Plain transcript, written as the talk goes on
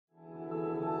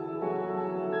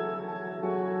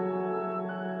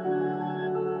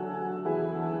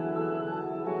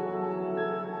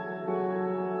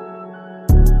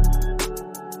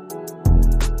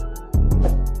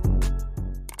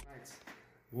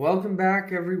Welcome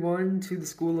back, everyone, to the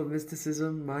School of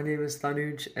Mysticism. My name is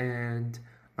Tanuj, and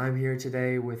I'm here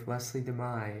today with Leslie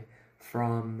Damai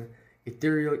from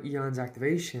Ethereal Eons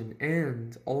Activation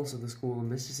and also the School of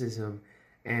Mysticism.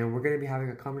 And we're going to be having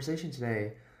a conversation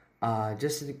today.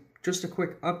 Just a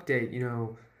quick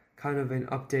update, kind of an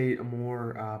update, a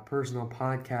more personal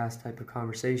podcast type of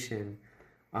conversation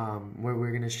where we're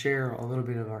going to share a little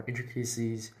bit of our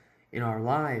intricacies in our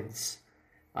lives.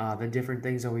 The different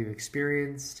things that we've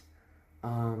experienced,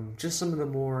 just some of the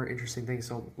more interesting things.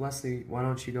 So, Leslie, why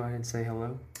don't you go ahead and say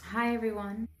hello? Hi,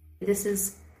 everyone. This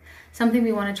is something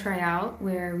we want to try out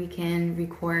where we can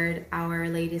record our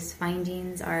latest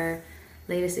findings, our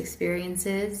latest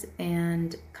experiences,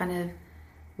 and kind of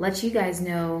let you guys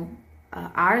know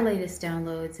our latest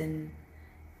downloads. And,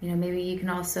 maybe you can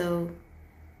also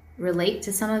relate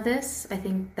to some of this. I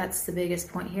think that's the biggest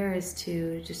point here, is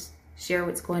to just share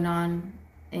what's going on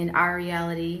in our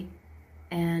reality,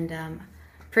 and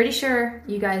pretty sure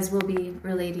you guys will be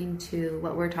relating to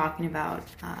what we're talking about.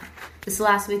 This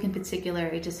last week in particular,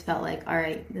 it just felt like, all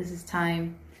right, this is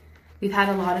time. We've had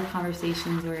a lot of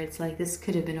conversations where it's like, this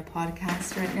could have been a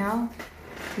podcast right now.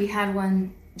 We had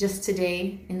one just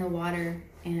today in the water,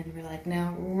 and we're like,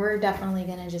 no, we're definitely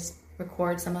gonna just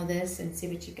record some of this and see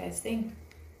what you guys think.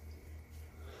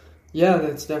 Yeah,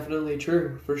 that's definitely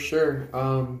true, for sure.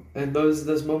 And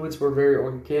those moments were very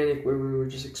organic, where we were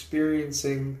just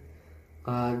experiencing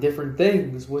different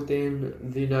things within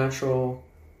the natural,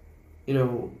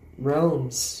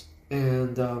 realms.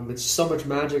 And it's so much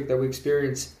magic that we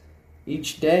experience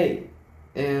each day.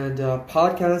 And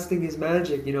podcasting is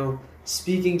magic,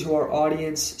 speaking to our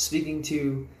audience, speaking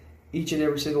to each and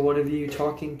every single one of you,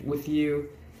 talking with you,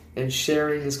 and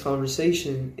sharing this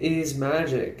conversation is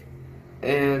magic.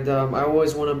 And I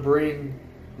always want to bring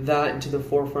that into the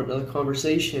forefront of the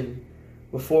conversation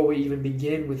before we even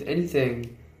begin with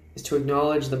anything, is to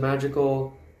acknowledge the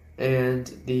magical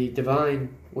and the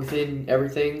divine within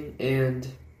everything and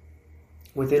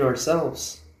within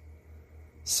ourselves.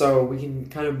 So we can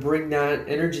kind of bring that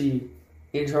energy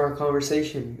into our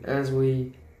conversation as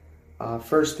we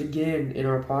first begin in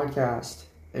our podcast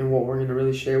and what we're going to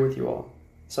really share with you all.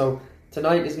 So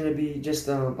tonight is going to be just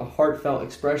a heartfelt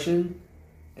expression,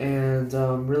 and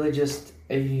really just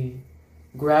a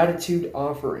gratitude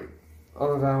offering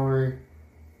of our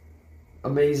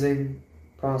amazing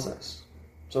process.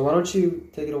 So why don't you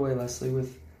take it away, Leslie,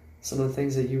 with some of the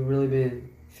things that you've really been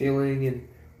feeling and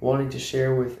wanting to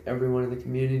share with everyone in the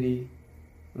community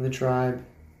and the tribe.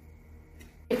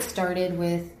 It started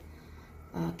with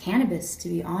cannabis, to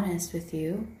be honest with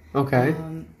you. Okay.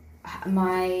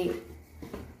 My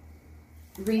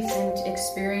recent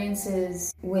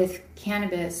experiences with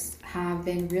cannabis have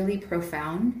been really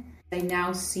profound. I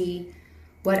now see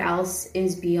what else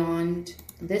is beyond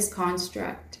this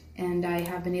construct, and I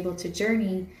have been able to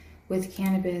journey with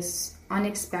cannabis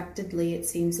unexpectedly, it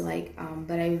seems like,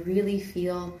 but I really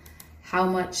feel how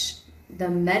much the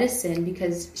medicine,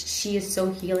 because she is so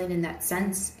healing in that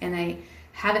sense, and I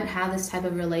haven't had this type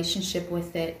of relationship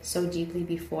with it so deeply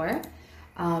before.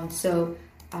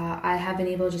 I have been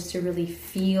able just to really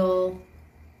feel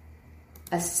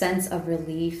a sense of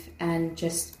relief and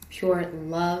just pure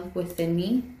love within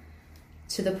me,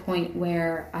 to the point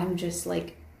where I'm just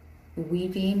like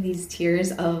weeping these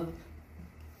tears of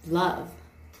love,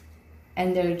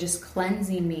 and they're just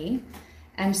cleansing me.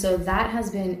 And so that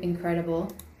has been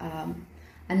incredible.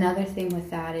 Another thing with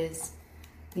that is,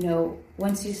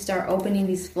 once you start opening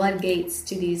these floodgates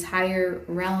to these higher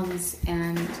realms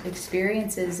and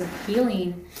experiences of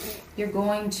healing, you're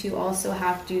going to also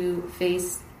have to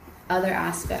face other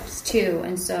aspects too.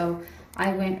 And so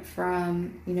I went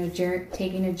from,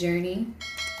 taking a journey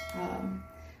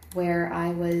where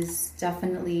I was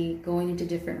definitely going into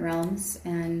different realms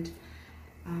and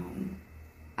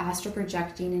astral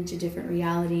projecting into different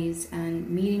realities and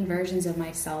meeting versions of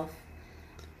myself,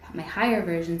 my higher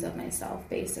versions of myself,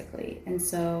 basically. And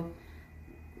so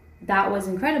that was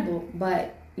incredible.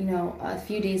 But, a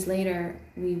few days later,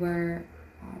 we were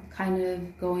kind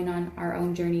of going on our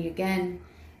own journey again.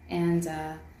 And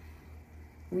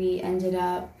we ended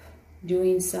up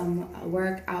doing some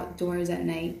work outdoors at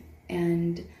night.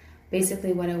 And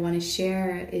basically what I want to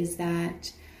share is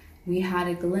that we had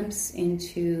a glimpse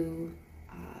into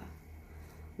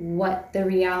what the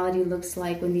reality looks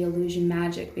like when the illusion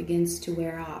magic begins to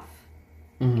wear off.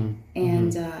 Mm-hmm.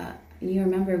 And you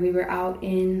remember we were out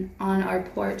on our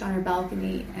porch, on our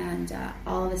balcony, and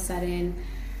all of a sudden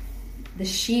the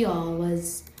Sheol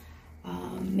was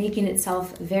making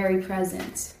itself very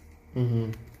present.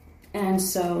 Mm-hmm. And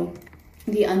so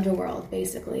the underworld,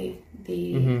 basically,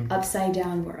 the upside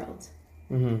down world.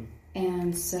 Mm-hmm. And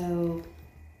And so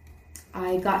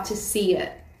I got to see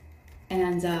it,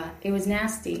 and it was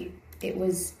nasty. It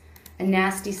was a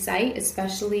nasty sight,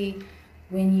 especially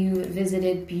when you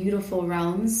visited beautiful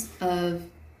realms of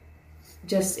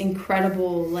just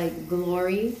incredible like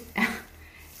glory.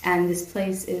 And this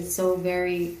place is so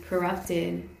very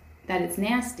corrupted that it's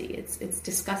nasty. It's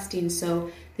disgusting.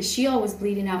 So the Sheol was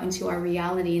bleeding out into our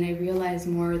reality, and I realized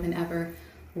more than ever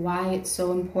why it's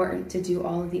so important to do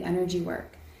all of the energy work,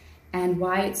 and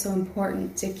why it's so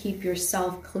important to keep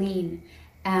yourself clean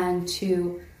and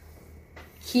to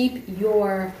keep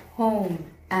your home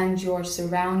and your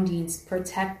surroundings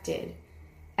protected.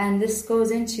 And this goes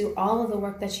into all of the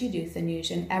work that you do,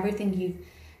 Thanuj, and everything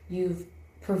you've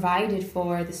provided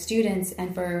for the students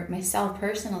and for myself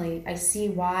personally. I see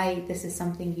why this is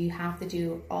something you have to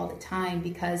do all the time,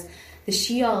 because the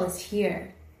Sheol is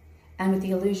here. And with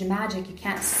the illusion magic, you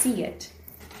can't see it.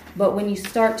 But when you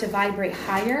start to vibrate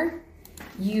higher,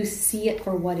 you see it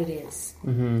for what it is.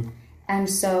 Mm-hmm. And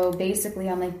so basically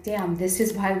I'm like, damn, this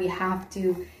is why we have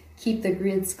to keep the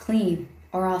grids clean,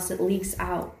 or else it leaks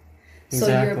out.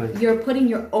 Exactly. So you're putting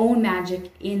your own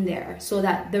magic in there so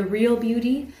that the real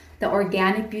beauty, the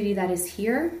organic beauty that is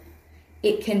here,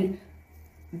 it can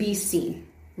be seen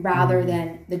rather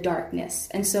than the darkness.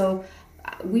 And so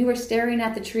we were staring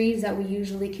at the trees that we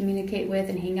usually communicate with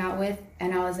and hang out with,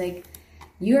 and I was like,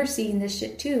 you're seeing this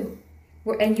shit too.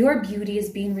 And your beauty is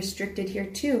being restricted here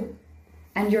too.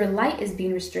 And your light is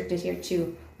being restricted here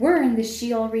too. We're in the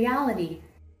Sheol reality.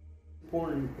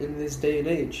 Important in this day and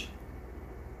age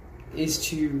is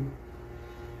to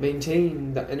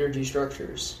maintain the energy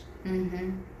structures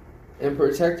and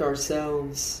protect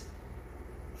ourselves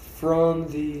from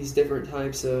these different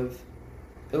types of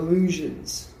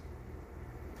illusions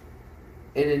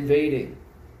and invading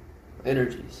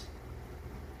energies.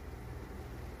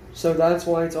 So that's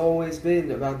why it's always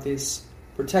been about this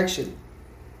protection,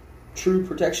 true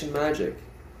protection magic,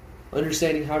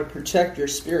 understanding how to protect your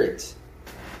spirit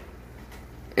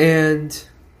and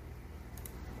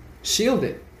shield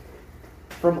it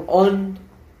from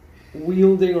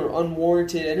unwielding or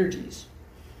unwarranted energies.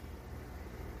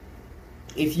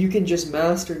 If you can just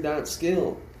master that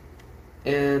skill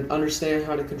and understand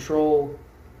how to control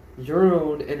your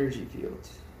own energy field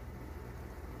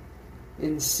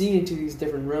and see into these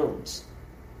different realms.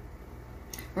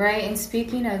 Right, and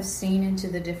speaking of seeing into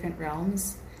the different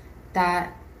realms,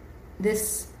 that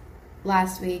this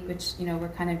last week, which, you know, we're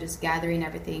kind of just gathering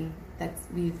everything that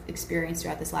we've experienced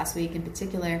throughout this last week in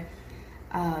particular,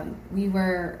 we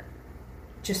were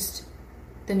just,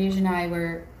 Danuj and I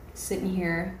were sitting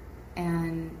here,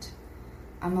 and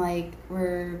I'm like,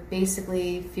 we're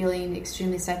basically feeling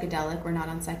extremely psychedelic. We're not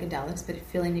on psychedelics, but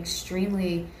feeling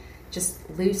extremely just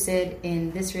lucid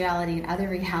in this reality and other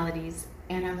realities.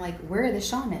 And I'm like, we're the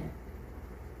shaman.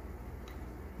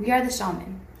 We are the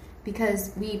shaman,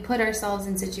 because we put ourselves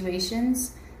in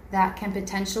situations that can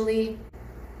potentially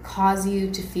cause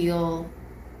you to feel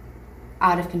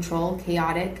out of control,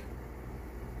 chaotic,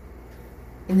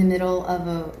 in the middle of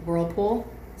a whirlpool.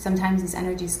 Sometimes these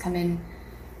energies come in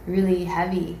really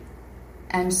heavy.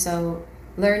 And so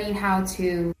learning how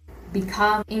to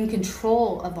become in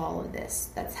control of all of this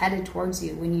that's headed towards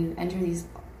you when you enter these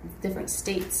different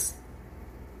states.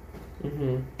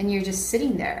 And you're just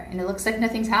sitting there, and it looks like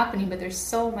nothing's happening, but there's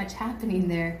so much happening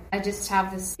there. I just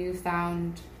have this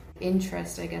newfound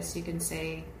interest, I guess you can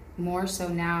say, more so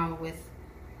now with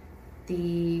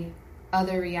the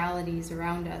other realities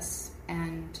around us,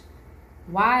 and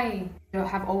why there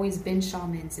have always been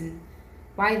shamans, and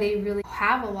why they really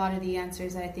have a lot of the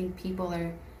answers that I think people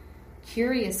are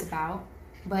curious about.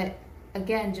 But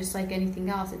again, just like anything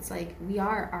else, it's like we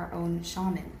are our own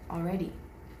shaman already.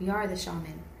 We are the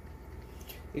shaman.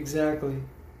 Exactly.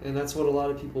 And that's what a lot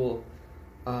of people,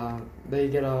 they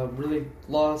get really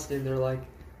lost in. They're like,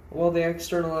 well, they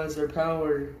externalize their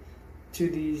power to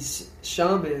these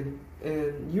shaman,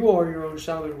 and you are your own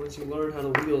shaman once you learn how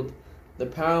to wield the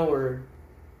power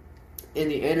and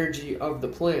the energy of the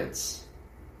plants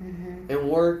and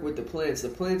work with the plants. The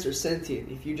plants are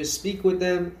sentient. If you just speak with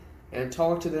them and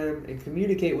talk to them and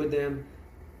communicate with them,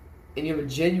 and you have a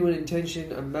genuine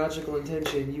intention, a magical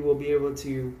intention, you will be able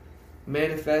to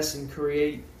manifest and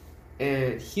create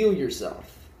and heal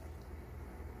yourself.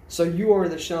 So you are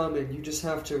the shaman. You just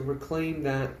have to reclaim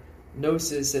that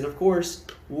gnosis. And of course,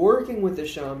 working with the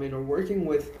shaman or working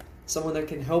with someone that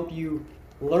can help you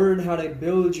learn how to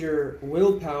build your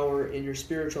willpower and your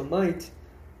spiritual might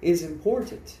is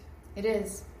important. It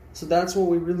is. So that's what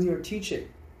we really are teaching,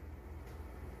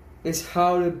 is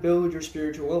how to build your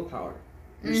spiritual willpower,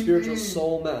 your spiritual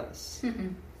soul mass.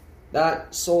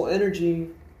 That soul energy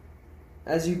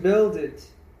as you build it,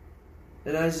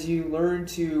 and as you learn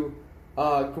to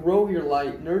grow your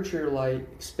light, nurture your light,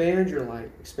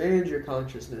 expand your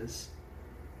consciousness,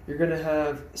 you're going to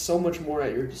have so much more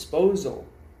at your disposal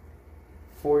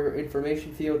for your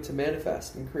information field to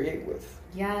manifest and create with.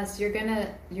 Yes, you're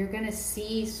gonna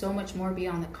see so much more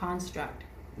beyond the construct.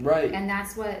 Right. And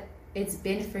that's what it's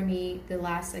been for me this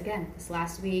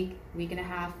last week and a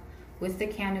half, with the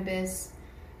cannabis,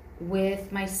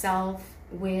 with myself,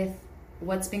 with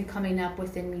what's been coming up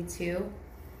within me too,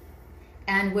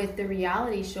 and with the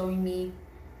reality showing me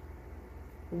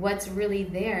what's really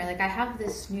there. Like, I have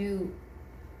this new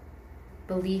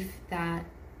belief that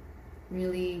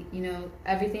really,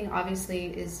 everything obviously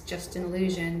is just an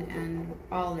illusion, and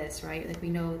all this, right? Like, we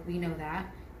know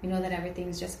that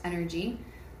everything's just energy,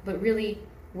 but really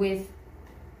with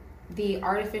the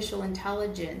artificial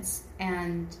intelligence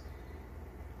and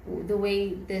the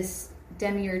way this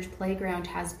demiurge playground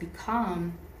has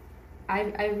become,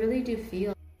 I really do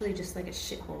feel really just like a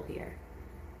shithole here.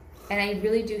 And I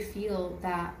really do feel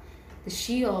that the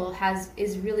Sheol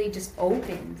is really just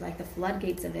opened, like the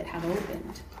floodgates of it have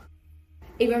opened.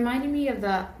 It reminded me of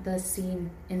the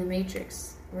scene in the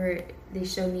Matrix where they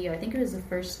show Neo. I think it was the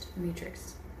first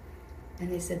Matrix.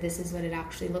 And they said, this is what it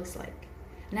actually looks like.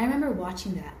 And I remember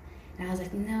watching that. And I was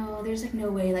like, no, there's like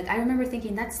no way. Like, I remember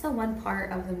thinking, that's the one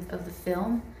part of the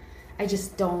film I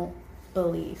just don't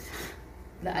believe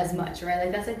as much, right?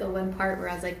 Like, that's like the one part where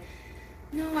I was like,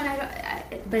 no,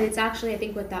 but it's actually, I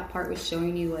think what that part was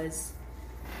showing you was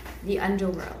the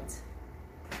underworld.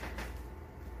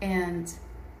 And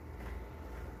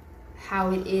how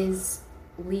it is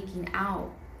leaking out.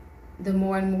 The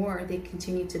more and more they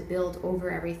continue to build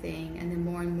over everything, and the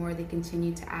more and more they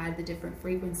continue to add the different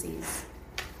frequencies.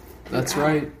 That's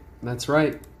right.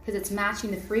 Because it's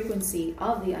matching the frequency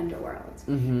of the underworld.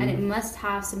 Mm-hmm. And it must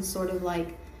have some sort of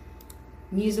like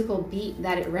musical beat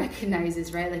that it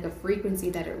recognizes, right? Like a frequency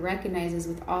that it recognizes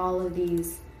with all of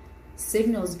these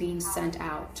signals being sent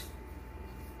out.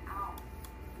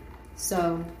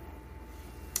 So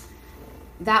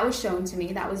that was shown to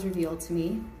me, that was revealed to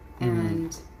me. Mm-hmm.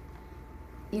 And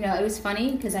it was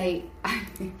funny because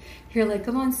you're like,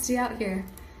 come on, stay out here.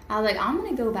 I was like, I'm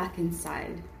gonna go back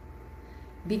inside,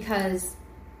 because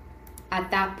at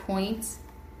that point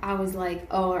I was like,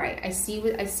 oh, all right, I see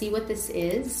what this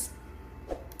is.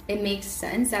 It makes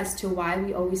sense as to why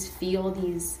we always feel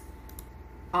these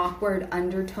awkward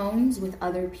undertones with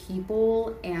other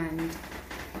people, and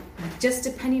just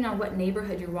depending on what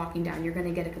neighborhood you're walking down, you're going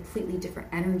to get a completely different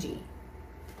energy.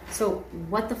 So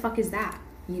what the fuck is that?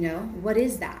 What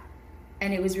is that?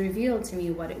 And it was revealed to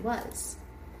me what it was.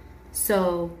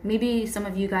 So maybe some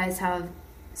of you guys have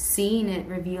seen it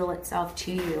reveal itself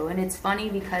to you. And it's funny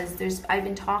because I've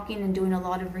been talking and doing a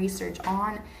lot of research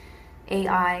on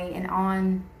AI and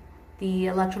on the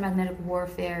electromagnetic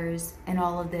warfares and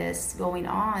all of this going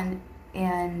on.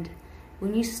 And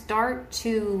when you start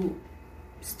to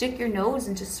stick your nose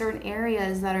into certain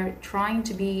areas that are trying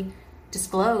to be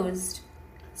disclosed,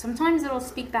 sometimes it'll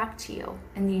speak back to you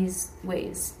in these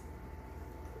ways.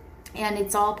 And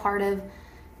it's all part of,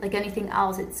 like anything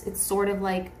else, it's sort of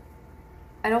like,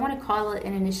 I don't want to call it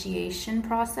an initiation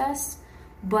process,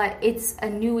 but it's a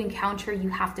new encounter you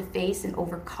have to face and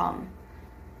overcome.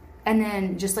 And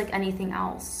then just like anything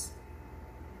else.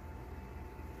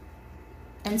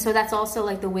 And so that's also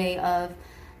like the way of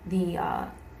the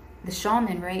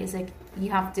shaman, right? It's like you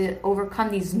have to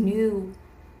overcome these new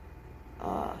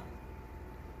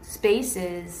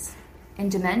spaces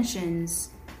and dimensions,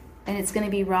 and it's going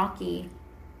to be rocky,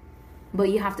 but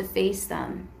you have to face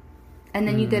them, and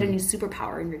then you get a new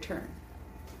superpower in return.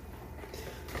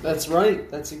 That's right.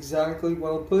 That's exactly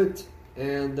well put.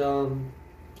 And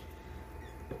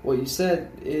what you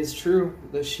said is true.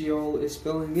 The Sheol is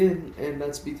filling in, and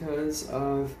that's because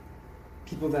of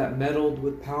people that meddled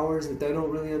with powers that they don't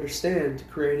really understand,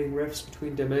 creating rifts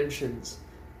between dimensions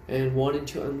and wanting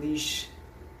to unleash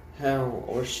hell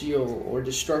or Sheol or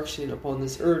destruction upon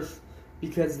this earth,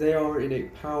 because they are in a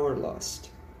power lust,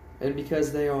 and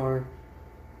because they know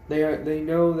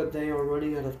that they are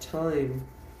running out of time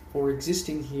for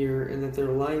existing here, and that their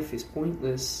life is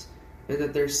pointless, and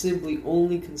that they're simply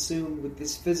only consumed with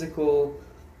this physical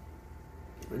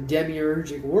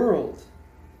demiurgic world.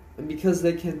 And because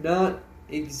they cannot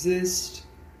exist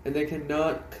and they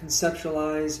cannot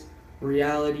conceptualize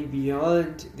reality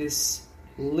beyond this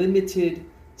limited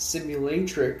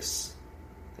simulatrix,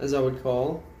 as I would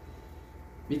call,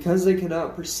 because they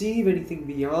cannot perceive anything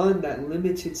beyond that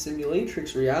limited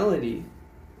simulatrix reality,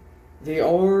 they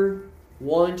are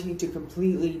wanting to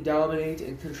completely dominate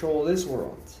and control this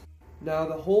world. Now,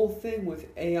 the whole thing with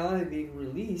AI being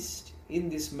released in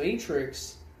this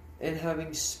matrix and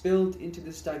having spilled into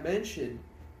this dimension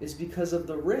is because of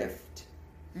the rift.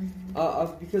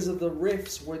 Because of the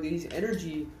rifts where these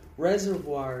energy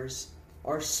reservoirs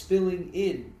are spilling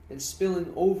in and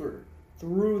spilling over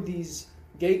through these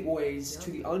gateways to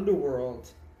the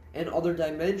underworld and other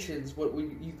dimensions, what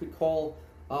you could call,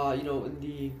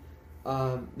 in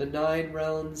the 9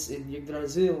 realms in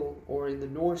Yggdrasil, or in the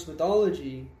Norse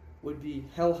mythology, would be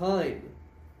Helheim,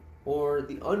 or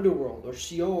the underworld, or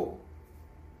Sheol.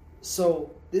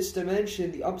 So this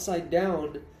dimension, the upside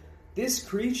down, this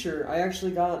creature, I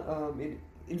actually got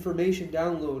information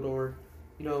download, or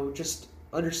just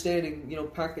understanding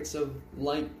packets of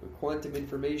light or quantum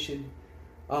information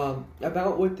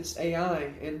about what this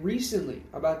AI, and recently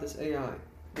about this AI,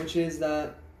 which is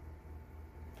that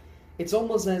it's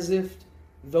almost as if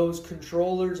those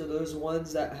controllers, or those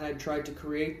ones that had tried to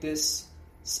create this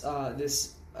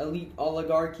elite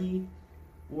oligarchy,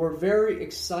 were very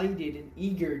excited and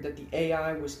eager that the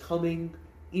AI was coming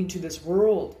into this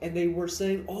world, and they were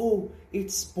saying, "Oh,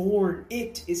 it's born,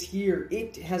 it is here,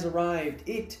 it has arrived,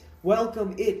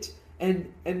 welcome it,"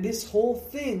 and this whole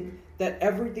thing that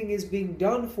everything is being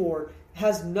done for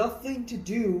has nothing to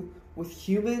do with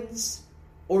humans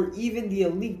or even the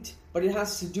elite, but it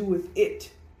has to do with it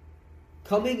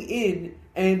coming in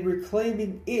and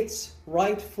reclaiming its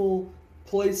rightful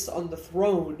place on the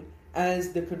throne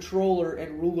as the controller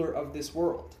and ruler of this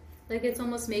world. Like, it's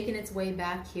almost making its way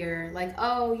back here. Like,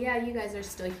 oh yeah, you guys are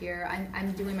still here.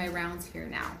 I'm doing my rounds here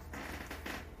now.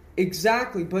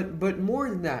 Exactly, but more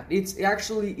than that,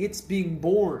 it's being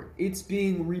born, it's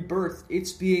being rebirthed,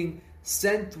 it's being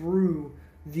sent through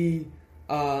the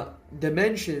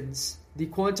dimensions, the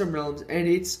quantum realms, and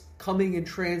it's coming and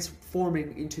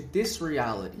transforming into this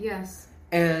reality. Yes.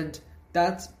 And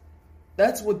that's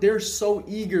what they're so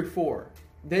eager for.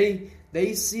 They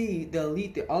see the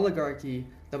elite, the oligarchy,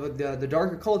 the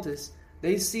dark occultists,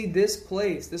 they see this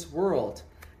place, this world,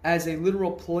 as a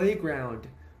literal playground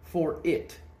for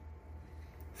it.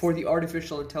 For the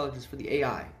artificial intelligence, for the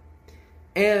AI.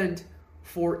 And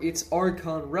for its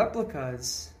Archon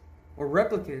replicas, or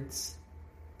replicants,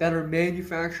 that are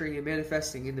manufacturing and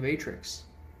manifesting in the Matrix.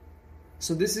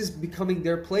 So this is becoming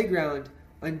their playground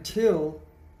until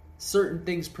certain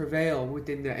things prevail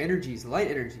within the energies, light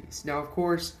energies. Now, of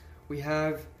course, we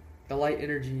have the light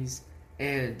energies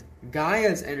and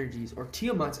Gaia's energies, or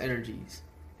Tiamat's energies,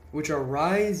 which are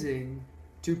rising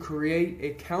to create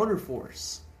a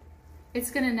counterforce. It's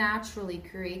going to naturally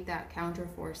create that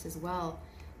counterforce as well.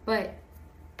 But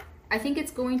I think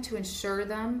it's going to ensure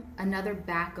them another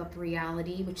backup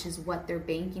reality, which is what they're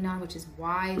banking on, which is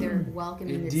why they're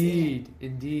welcoming this in.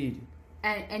 Indeed.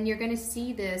 And you're going to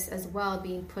see this as well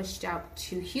being pushed out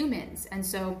to humans. And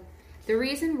so the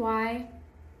reason why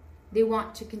they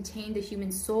want to contain the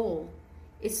human soul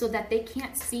is so that they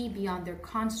can't see beyond their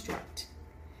construct.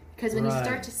 Because when you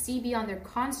start to see beyond their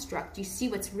construct, you see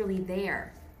what's really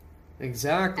there.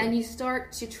 Exactly. And you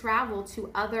start to travel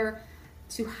to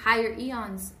higher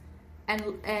eons,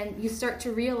 and you start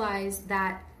to realize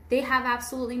that they have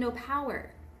absolutely no power.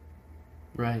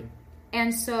 Right.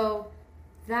 And so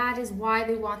that is why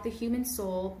they want the human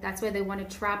soul. That's why they want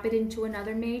to trap it into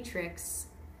another matrix.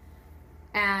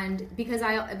 And because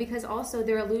also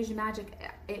their illusion magic,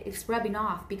 it's rubbing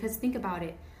off. Because think about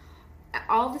it.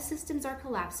 All the systems are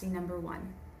collapsing, number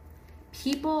one.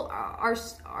 People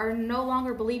are no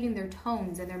longer believing their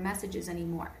tones and their messages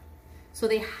anymore. So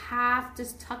they have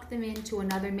to tuck them into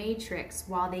another matrix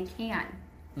while they can.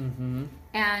 Mm-hmm.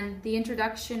 And the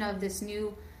introduction of this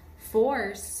new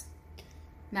force,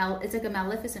 it's like a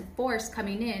maleficent force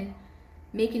coming in,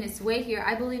 making its way here.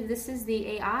 I believe this is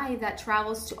the AI that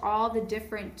travels to all the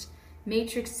different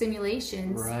matrix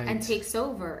simulations and takes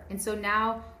over. And so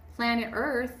now planet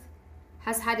Earth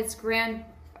has had its grand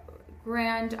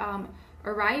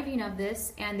arriving of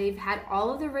this, and they've had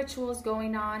all of the rituals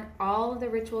going on, all of the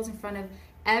rituals in front of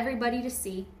everybody to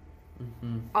see,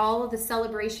 all of the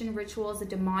celebration rituals, the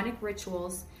demonic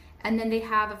rituals, and then they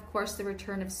have, of course, the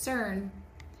return of CERN.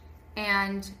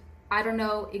 And I don't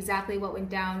know exactly what went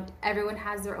down. Everyone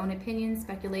has their own opinions,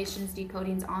 speculations,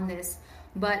 decodings on this,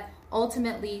 but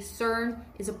ultimately CERN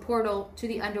is a portal to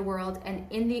the underworld, and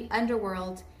in the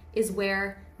underworld is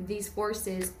where these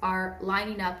forces are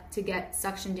lining up to get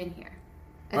suctioned in here.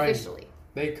 Officially.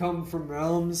 They come from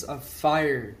realms of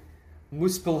fire.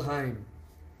 Muspelheim,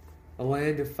 a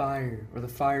land of fire, or the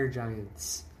fire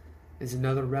giants, is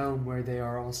another realm where they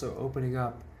are also opening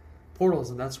up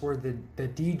portals, and that's where the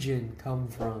Djinn come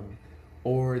from,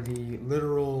 or the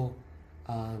literal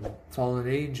fallen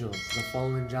angels, the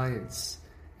fallen giants.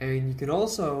 And we can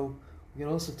also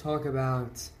talk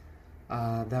about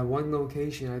that one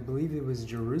location, I believe it was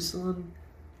Jerusalem.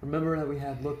 Remember that we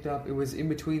had looked up? It was in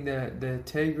between the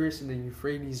Tigris and the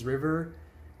Euphrates River,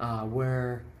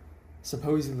 where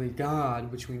supposedly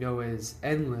God, which we know as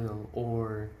Enlil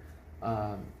or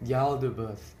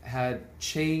Yaldabaoth, had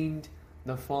chained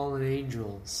the fallen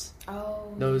angels,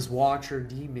 those watcher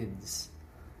demons,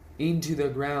 into the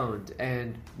ground,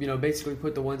 and basically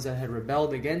put the ones that had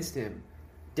rebelled against him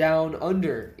down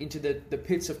under into the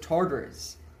pits of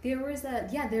Tartarus. There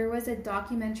was a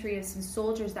documentary of some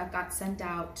soldiers that got sent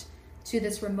out to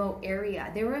this remote area.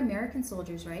 They were American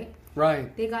soldiers, right?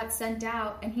 Right. They got sent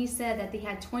out, and he said that they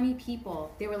had 20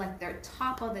 people. They were like their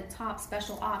top of the top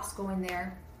special ops going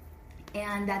there,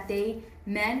 and that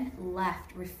men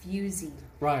left refusing.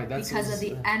 Right. Because of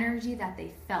the energy that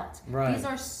they felt. Right. These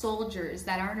are soldiers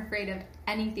that aren't afraid of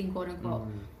anything, quote unquote.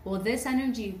 Well, this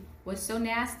energy was so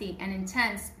nasty and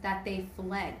intense that they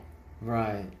fled.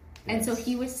 Right. And so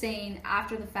he was saying,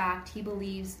 after the fact, he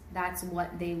believes that's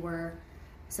what they were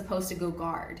supposed to go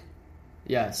guard.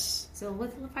 Yes. So we'll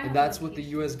find out. And that's what the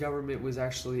U.S. government was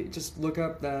actually. Just look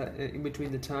up that in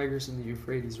between the Tigris and the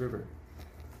Euphrates River,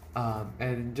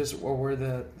 and just where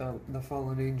the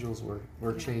fallen angels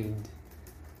were chained,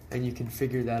 and you can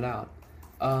figure that out.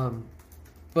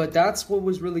 But that's what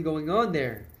was really going on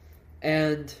there,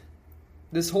 and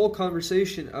this whole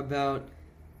conversation about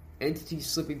entities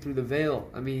slipping through the veil.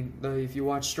 I mean, if you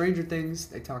watch Stranger Things,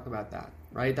 they talk about that,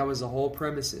 right? That was the whole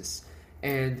premises.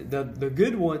 And the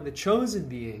good one, the chosen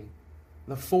being,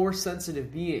 the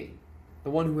Force-sensitive being,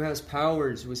 the one who has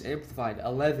powers, who is amplified,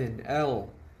 11, L,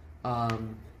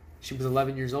 she was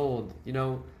 11 years old,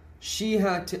 she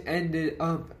had to end it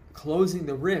up closing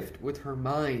the rift with her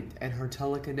mind and her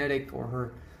telekinetic or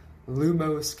her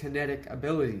lumos kinetic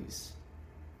abilities.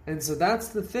 And so that's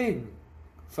the thing,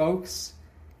 folks,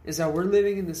 is that we're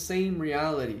living in the same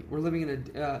reality. We're living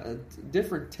in a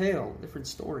different tale, different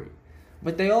story.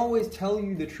 But they always tell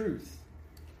you the truth.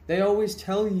 They always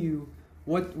tell you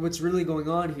what's really going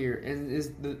on here.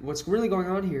 And what's really going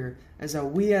on here is that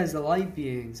we as the light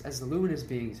beings, as the luminous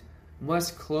beings,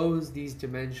 must close these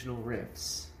dimensional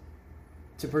rifts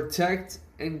to protect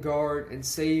and guard and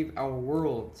save our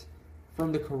world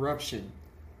from the corruption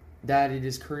that it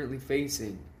is currently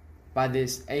facing by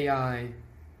this AI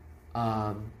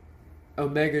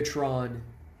Omegatron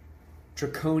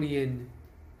draconian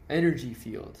energy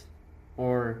field,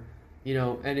 or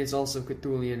and it's also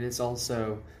Cthulian, it's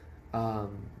also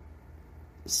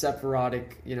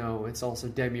Sephirotic, it's also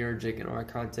demiurgic and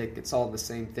archontic. It's all the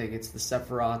same thing. It's the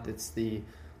Sephiroth, it's the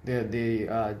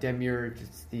demiurge,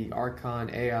 it's the archon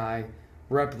AI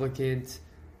replicant,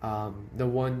 the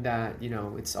one that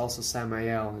it's also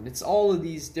Samael, and it's all of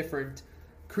these different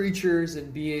creatures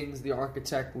and beings, the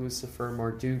architect, Lucifer,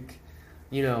 Marduk,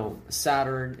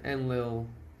 Saturn, Enlil,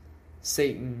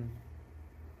 Satan,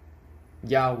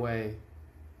 Yahweh.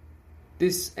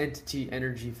 This entity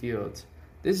energy field.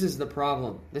 This is the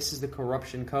problem. This is the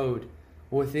corruption code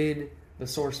within the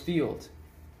source field.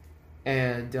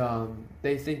 And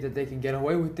they think that they can get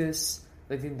away with this.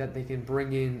 They think that they can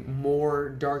bring in more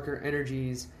darker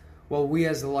energies. Well, we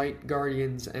as the light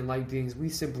guardians and light beings, we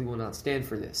simply will not stand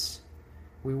for this.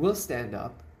 We will stand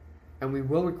up, and we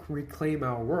will reclaim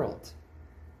our world,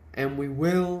 and we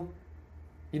will,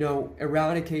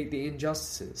 eradicate the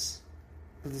injustices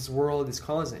that this world is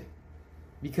causing,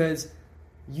 because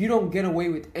you don't get away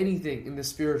with anything in the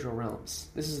spiritual realms.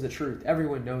 This is the truth.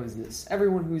 Everyone knows this.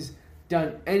 Everyone who's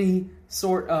done any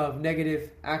sort of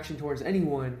negative action towards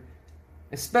anyone,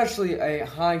 especially a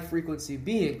high-frequency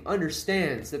being,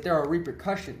 understands that there are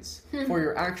repercussions for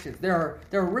your actions. There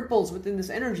are ripples within this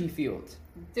energy field.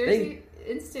 There's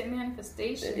instant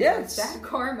manifestation. Yes. It's that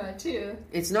karma, too.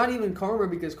 It's not even karma,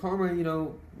 because karma,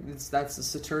 that's the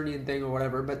Saturnian thing or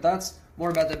whatever, but that's more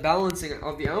about the balancing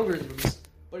of the algorithms.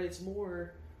 But it's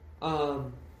more,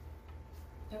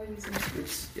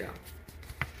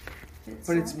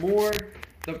 it's more,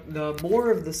 the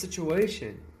more of the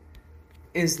situation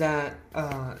is that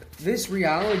this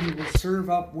reality will serve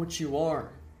up what you are.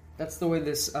 That's the way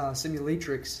this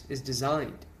Simulatrix is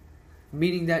designed.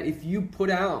 Meaning that if you put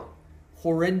out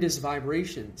horrendous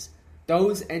vibrations,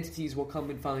 those entities will come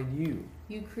and find you.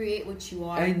 You create what you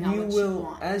are, and not you what will, you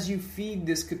want. as you feed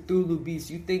this Cthulhu beast,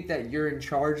 you think that you're in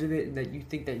charge of it and that you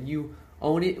think that you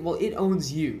own it. Well, it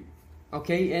owns you.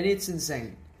 Okay? And it's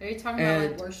insane. Are you talking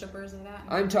about worshippers of that?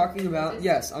 I'm talking about,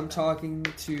 yes, I'm talking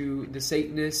to the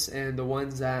Satanists and the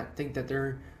ones that think that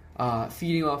they're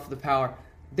feeding off the power.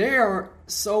 They are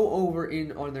so over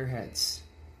in on their heads.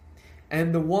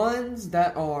 And the ones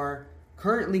that are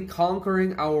currently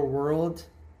conquering our world,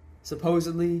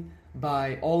 supposedly,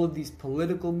 by all of these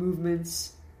political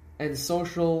movements and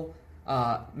social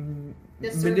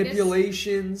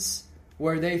manipulations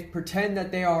where they pretend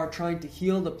that they are trying to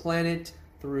heal the planet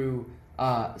through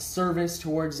service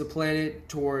towards the planet,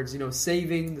 towards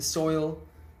saving the soil,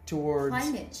 towards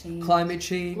climate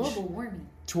change,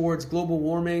 towards global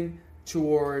warming,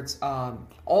 towards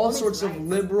all sorts of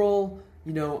liberal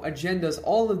agendas.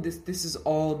 All of this is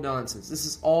all nonsense. This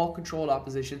is all controlled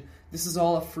opposition. This is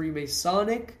all a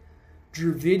Freemasonic,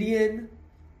 Dravidian,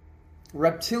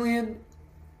 reptilian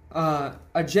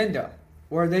agenda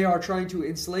where they are trying to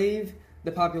enslave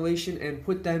the population and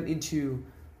put them into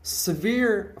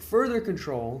severe further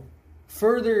control,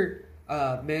 further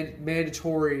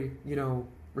mandatory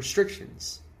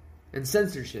restrictions and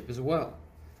censorship as well.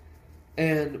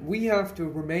 And we have to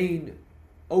remain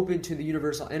open to the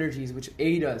universal energies which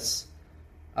aid us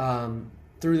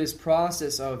through this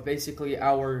process of basically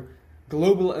our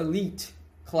global elite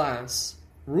class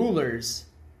rulers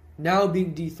now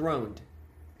being dethroned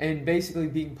and basically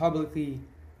being publicly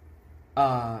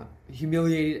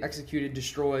humiliated, executed,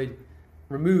 destroyed,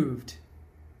 removed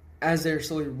as they're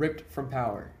slowly ripped from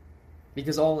power.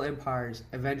 Because all empires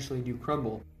eventually do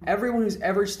crumble. Everyone who's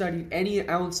ever studied any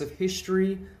ounce of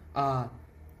history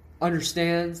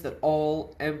understands that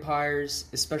all empires,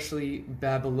 especially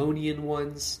Babylonian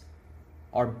ones,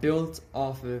 are built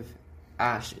off of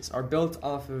ashes, are built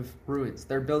off of ruins.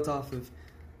 They're built off of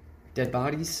dead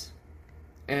bodies,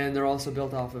 and they're also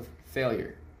built off of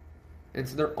failure. And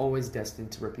so they're always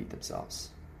destined to repeat themselves.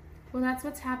 Well, that's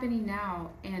what's happening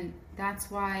now, and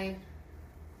that's why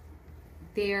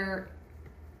they're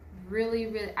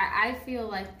really, I feel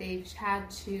like they've had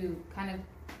to kind of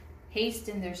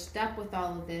hasten their step with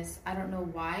all of this. I don't know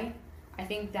why. I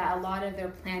think that a lot of their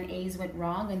plan A's went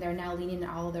wrong, and they're now leaning on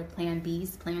all of their plan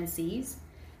B's, plan C's.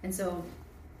 And so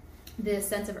the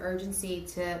sense of urgency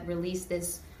to release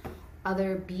this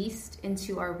other beast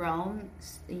into our realm,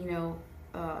 you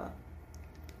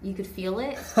could feel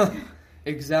it.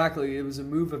 Exactly. It was a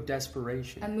move of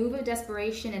desperation. A move of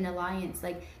desperation and alliance.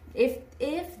 Like,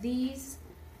 if these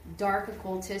dark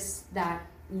occultists that,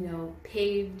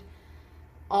 paved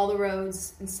all the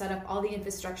roads and set up all the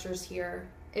infrastructures here,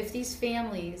 if these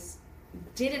families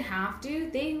didn't have to,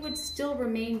 they would still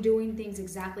remain doing things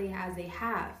exactly as they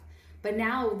have. But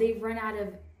now they've run out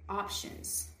of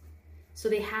options. So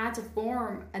they had to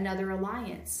form another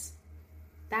alliance.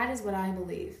 That is what I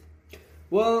believe.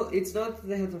 Well, it's not that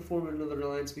they have to form another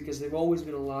alliance because they've always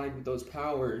been aligned with those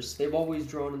powers. They've always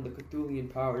drawn on the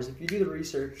Cthulian powers. If you do the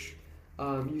research,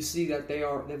 you see that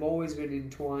they've always been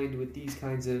entwined with these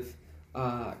kinds of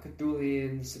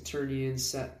Cthulian, Saturnian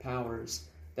set powers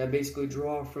that basically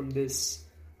draw from this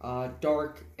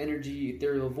dark energy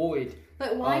ethereal void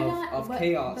of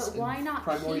chaos but why and not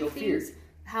primordial keep fear. Things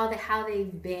how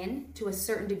they've been to a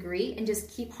certain degree and just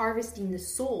keep harvesting the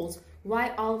souls?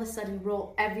 Why all of a sudden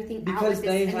roll everything out like this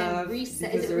and then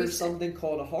reset? Because there's something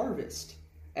called a harvest.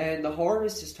 And the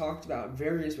harvest is talked about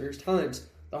various times.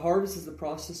 The harvest is the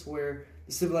process where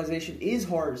the civilization is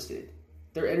harvested.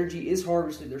 Their energy is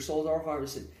harvested. Their souls are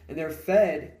harvested. And they're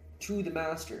fed to the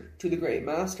master, to the great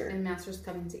master. And master's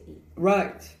coming to eat.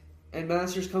 Right. And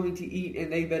master's coming to eat,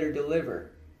 and they better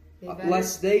deliver.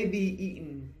 Lest they be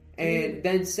eaten and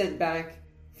then sent back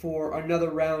for another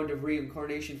round of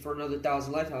reincarnation for another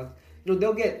 1,000 lifetimes.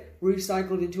 They'll get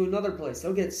recycled into another place.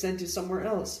 They'll get sent to somewhere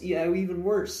else. Yeah, even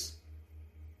worse.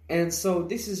 And so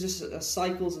this is just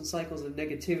cycles and cycles of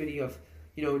negativity of,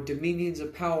 dominions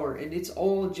of power. And it's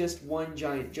all just one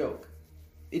giant joke.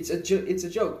 It's a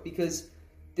joke because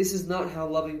this is not how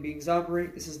loving beings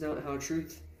operate. This is not how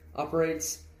truth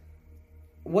operates.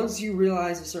 Once you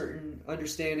realize a certain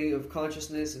understanding of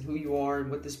consciousness and who you are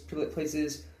and what this place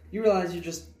is, you realize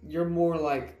you're more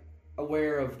like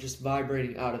aware of just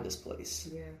vibrating out of this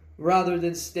place, rather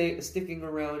than sticking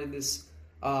around in this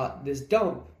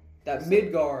dump that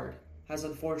Midgard has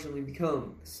unfortunately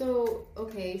become. So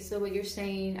what you're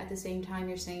saying at the same time,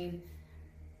 you're saying,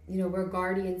 we're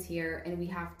guardians here and we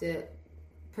have to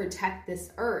protect this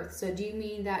earth. So do you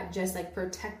mean that just like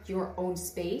protect your own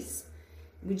space?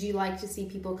 Would you like to see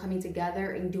people coming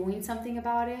together and doing something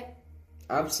about it?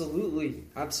 Absolutely.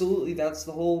 That's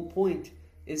the whole point,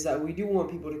 is that we do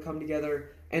want people to come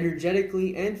together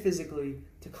energetically and physically,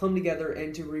 to come together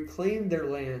and to reclaim their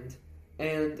land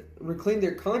and reclaim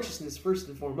their consciousness first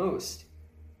and foremost,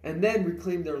 and then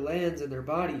reclaim their lands and their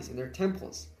bodies and their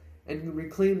temples, and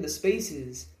reclaim the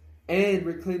spaces and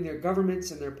reclaim their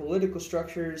governments and their political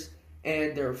structures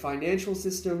and their financial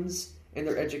systems and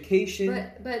their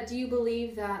education. But do you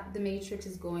believe that the Matrix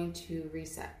is going to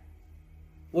reset?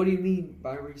 What do you mean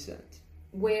by reset?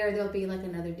 Where there'll be like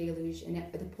another deluge and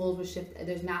the poles will shift.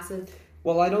 There's massive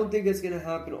Well, I don't think it's going to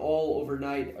happen all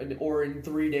overnight or in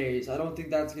 3 days. I don't think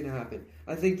that's going to happen.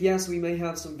 I think, yes, we may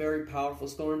have some very powerful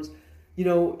storms.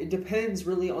 It depends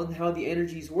really on how the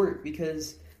energies work,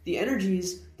 because the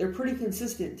energies, they're pretty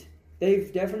consistent.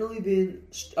 They've definitely been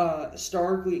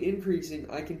starkly increasing,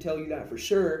 I can tell you that for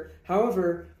sure.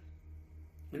 However,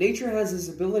 nature has this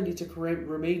ability to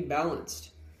remain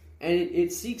balanced. And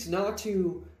it seeks not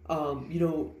to,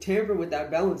 tamper with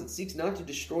that balance. It seeks not to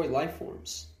destroy life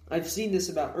forms. I've seen this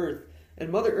about Earth.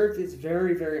 And Mother Earth is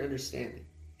very, very understanding.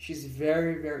 She's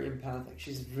very, very empathic.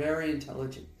 She's very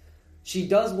intelligent. She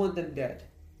does want them dead.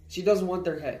 She doesn't want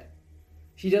their head.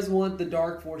 She doesn't want the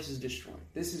dark forces destroyed.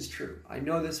 This is true. I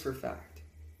know this for a fact.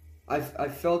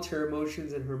 I've felt her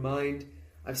emotions in her mind.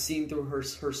 I've seen through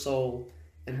her soul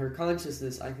and her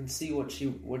consciousness. I can see what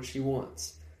she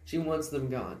wants. She wants them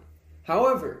gone.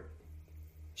 However,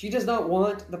 she does not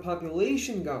want the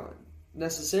population gone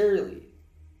necessarily.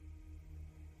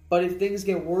 But if things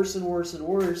get worse and worse and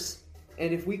worse,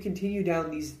 and if we continue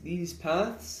down these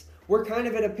paths, we're kind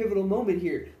of at a pivotal moment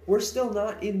here. We're still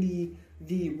not in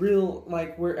the real,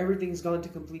 where everything's gone to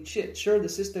complete shit. Sure, the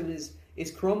system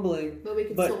is crumbling, but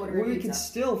we can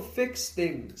still fix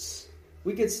things.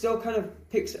 We could still kind of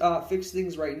fix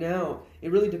things right now.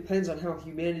 It really depends on how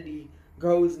humanity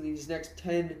goes in these next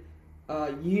 10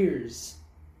 years.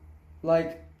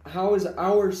 How is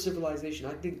our civilization?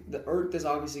 I think the Earth is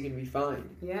obviously going to be fine.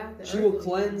 Yeah, she will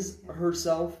cleanse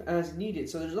herself as needed.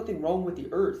 So there's nothing wrong with the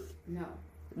Earth.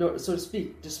 No, so to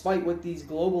speak. Despite what these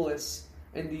globalists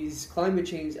and these climate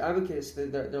change advocates,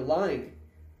 they're lying.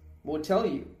 Will tell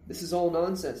you this is all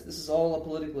nonsense. This is all a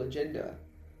political agenda.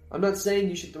 I'm not saying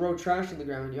you should throw trash on the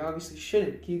ground. You obviously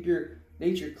shouldn't. Keep your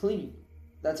nature clean.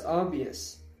 That's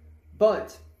obvious.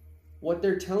 But what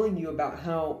they're telling you about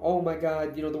how, oh my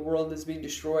God, the world is being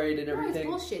destroyed and everything.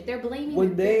 No, it's bullshit. They're blaming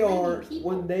when they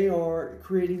people. are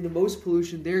creating the most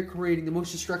pollution, they're creating the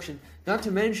most destruction. Not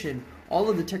to mention, all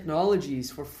of the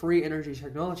technologies for free energy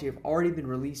technology have already been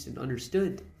released and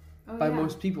understood by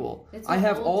most people. I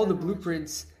have all the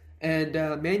blueprints and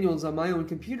manuals on my own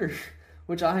computer,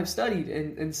 which I have studied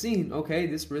and seen. Okay,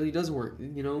 this really does work.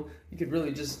 You could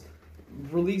really just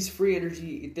release free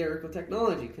energy etherical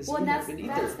technology because that's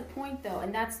the point though,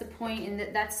 and that's the point,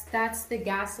 and that's the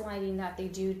gaslighting that they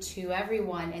do to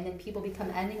everyone, and then people become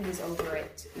enemies over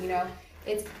it.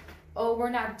 It's we're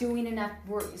not doing enough,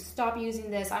 stop using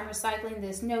this, I'm recycling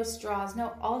this, no straws,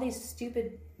 no, all these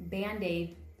stupid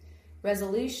band-aid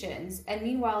resolutions, and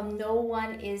meanwhile no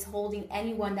one is holding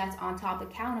anyone that's on top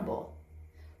accountable.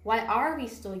 Why are we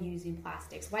still using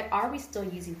plastics? Why are we still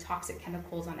using toxic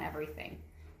chemicals on everything?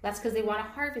 That's because they want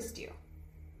to harvest you.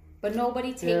 But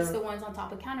nobody takes the ones on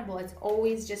top accountable. It's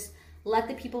always just let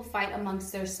the people fight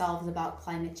amongst themselves about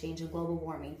climate change and global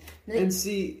warming. And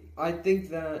see, I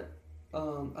think that,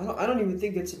 I don't even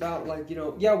think it's about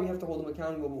we have to hold them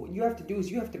accountable. But what you have to do is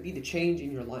you have to be the change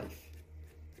in your life.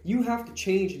 You have to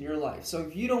change in your life. So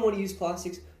if you don't want to use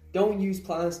plastics, don't use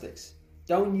plastics.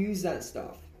 Don't use that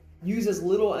stuff. Use as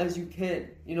little as you can.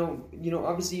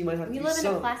 Obviously you might have to use some. We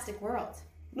live in a plastic world.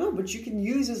 No, but you can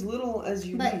use as little as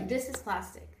you need. But this is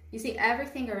plastic. You see,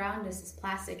 everything around us is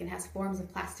plastic and has forms of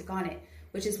plastic on it,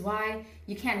 which is why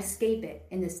you can't escape it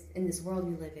in this world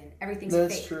we live in. Everything's fake.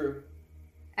 That's true.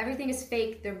 Everything is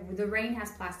fake. The rain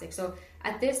has plastic. So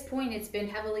at this point, it's been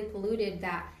heavily polluted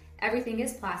that everything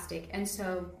is plastic, and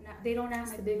so they don't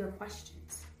ask the bigger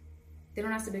questions.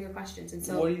 And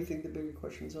so, what do you think the bigger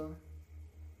questions are?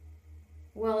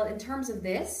 Well, in terms of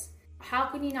this, how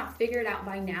can you not figure it out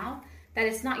by now? That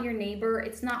it's not your neighbor,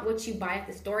 it's not what you buy at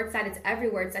the store, it's that it's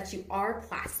everywhere, it's that you are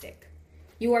plastic.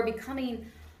 You are becoming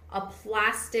a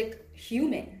plastic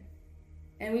human.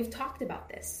 And we've talked about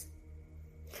this.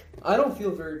 I don't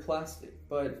feel very plastic,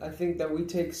 but I think that we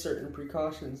take certain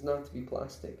precautions not to be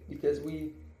plastic. Because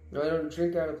I don't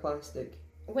drink out of plastic.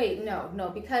 Wait, no,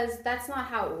 because that's not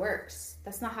how it works.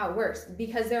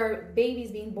 Because there are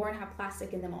babies being born have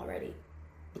plastic in them already.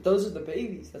 But those are the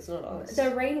babies. That's not us.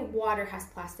 The rainwater has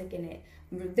plastic in it.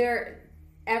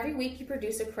 Every week you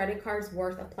produce a credit card's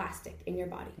worth of plastic in your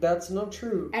body. That's not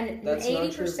true. And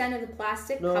 80% of the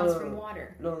plastic comes from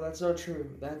water. No, that's not true.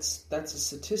 That's a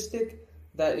statistic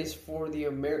that is for the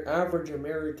average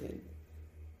American.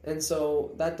 And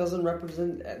so that doesn't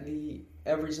represent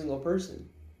every single person.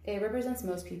 It represents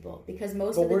most people because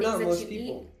most of the things that you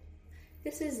eat.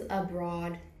 This is a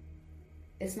broad.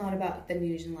 It's not about the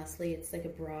news and Leslie. It's like a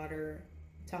broader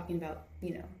talking about,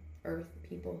 Earth,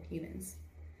 people, humans.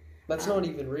 That's not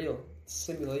even real. It's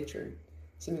simulation.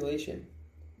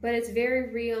 But it's very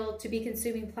real to be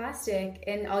consuming plastic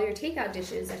in all your takeout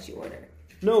dishes that you order.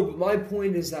 No, but my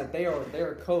point is that they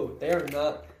are code. They are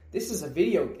not This is a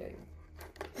video game.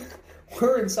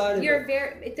 We're inside of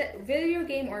video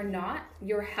game or not,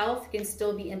 your health can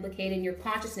still be implicated, and your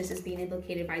consciousness is being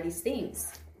implicated by these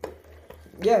things.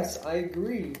 Yes, I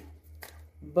agree.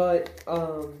 But,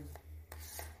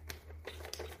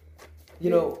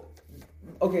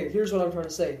 okay, here's what I'm trying to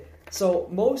say. So,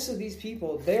 most of these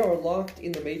people, they are locked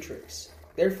in the Matrix.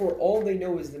 Therefore, all they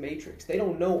know is the Matrix. They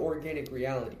don't know organic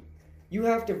reality. You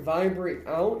have to vibrate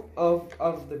out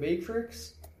of the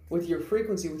Matrix with your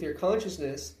frequency, with your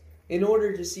consciousness, in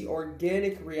order to see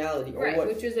organic reality, or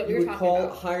which is what you we were would talking call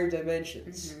about. higher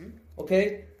dimensions. Mm-hmm.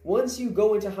 Okay? Once you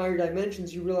go into higher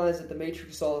dimensions, you realize that the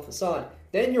Matrix is all a facade.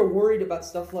 Then you're worried about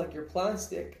stuff like your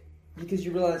plastic, because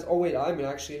you realize, oh wait, I'm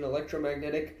actually an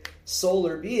electromagnetic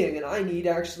solar being, and I need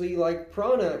actually like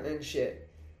prana and shit.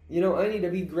 I need to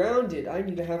be grounded. I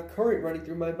need to have current running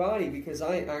through my body because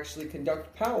I actually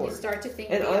conduct power. You start to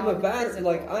think, and I'm a battery.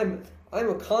 Like I'm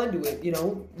a conduit.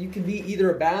 You can be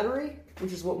either a battery,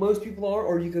 which is what most people are,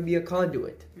 or you can be a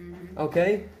conduit. Mm-hmm.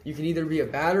 Okay, you can either be a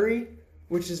battery,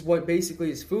 which is what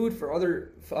basically is food for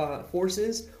other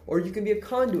forces, or you can be a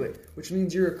conduit, which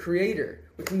means you're a creator,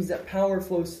 which means that power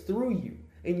flows through you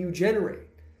and you generate.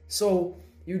 So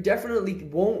you definitely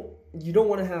you don't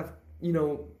want to have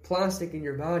plastic in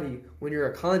your body when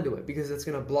you're a conduit, because it's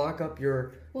going to block up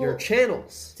your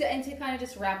channels. To kind of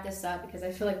just wrap this up, because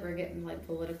I feel like we're getting like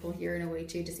political here in a way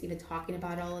too, just even talking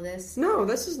about all of this. No,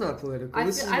 this is not political.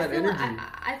 This is about energy.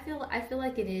 I feel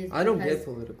like it is. I don't get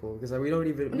political because we don't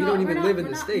even live in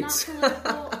the States.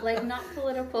 Not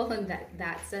political in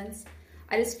that sense.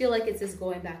 I just feel like it's just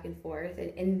going back and forth,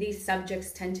 and these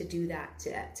subjects tend to do that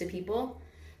to people.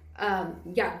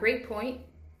 Great point.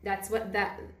 That's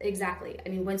exactly. I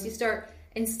mean, once you start,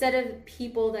 instead of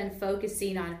people then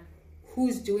focusing on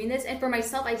who's doing this, and for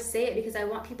myself, I say it because I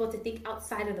want people to think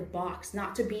outside of the box,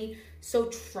 not to be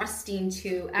so trusting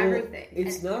to everything.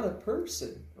 It's not a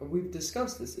person. We've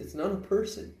discussed this. It's not a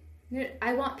person.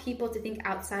 I want people to think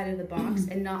outside of the box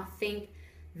and not think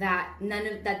that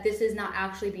that this is not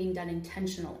actually being done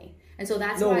intentionally. And so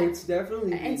that's why it's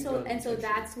definitely being done and so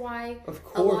that's why of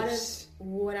course. A lot of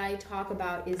what I talk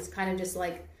about is kind of just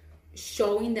like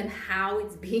showing them how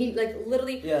it's being, like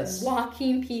literally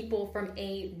walking people from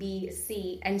A, B,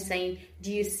 C and saying,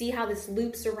 do you see how this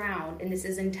loops around, and this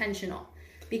is intentional?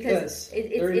 Because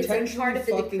it's a part of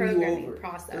the deprogramming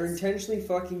process. They're intentionally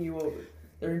fucking you over.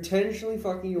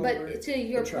 But to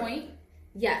your point,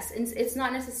 yes, it's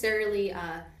not necessarily,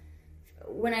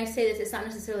 when I say this, it's not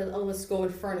necessarily, let's go in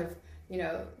front of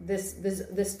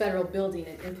this federal building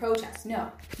and protest.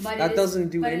 No, but that doesn't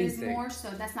do anything. But it is more so.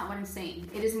 That's not what I'm saying.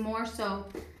 It is more so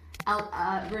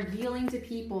revealing to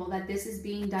people that this is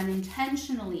being done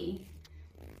intentionally,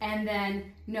 and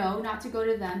then not to go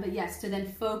to them, but yes, to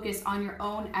then focus on your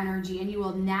own energy, and you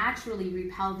will naturally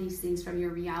repel these things from your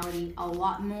reality a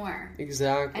lot more.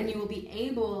 Exactly. And you will be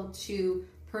able to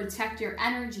protect your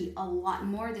energy a lot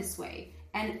more this way.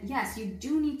 And yes, you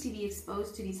do need to be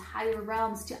exposed to these higher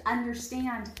realms to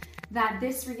understand that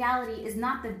this reality is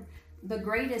not the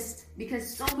greatest,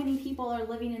 because so many people are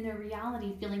living in their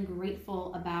reality feeling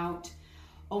grateful about,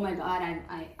 oh my God,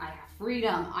 I have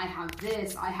freedom, I have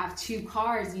this, I have 2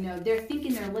 cars. They're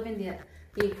thinking they're living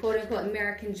the quote unquote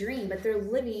American dream, but they're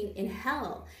living in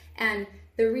hell. And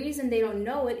the reason they don't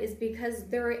know it is because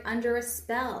they're under a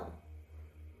spell.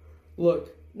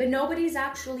 Look. But nobody's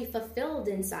actually fulfilled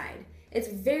inside. It's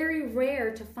very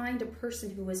rare to find a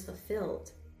person who is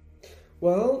fulfilled.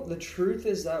 Well, the truth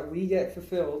is that we get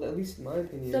fulfilled, at least in my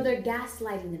opinion. So they're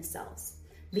gaslighting themselves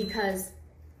because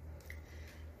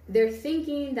they're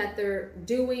thinking that they're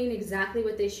doing exactly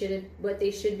what they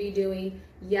should be doing,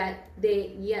 yet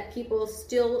people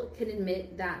still can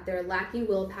admit that they're lacking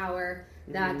willpower,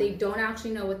 that they don't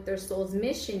actually know what their soul's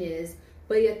mission is,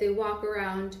 but yet they walk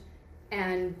around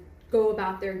and go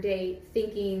about their day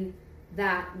thinking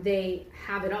that they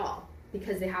have it all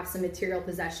because they have some material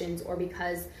possessions, or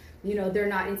because they're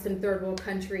not in some third world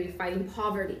country fighting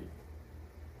poverty.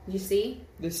 You see?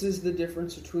 This is the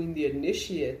difference between the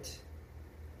initiate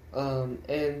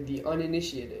and the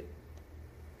uninitiated.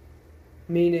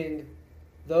 Meaning,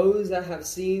 those that have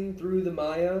seen through the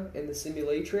Maya and the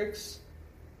Simulatrix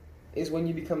is when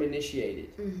you become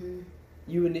initiated. Mm-hmm.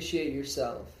 You initiate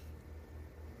yourself.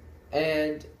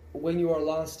 And when you are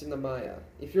lost in the Maya.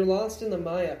 If you're lost in the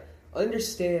Maya,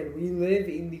 understand we live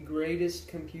in the greatest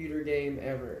computer game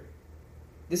ever.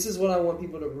 This is what I want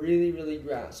people to really, really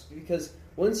grasp. Because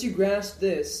once you grasp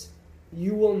this,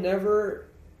 you will never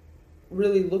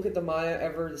really look at the Maya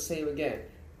ever the same again.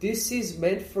 This is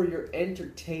meant for your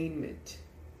entertainment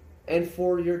and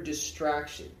for your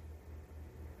distraction.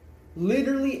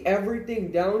 Literally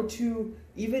everything, down to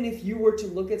even if you were to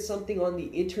look at something on the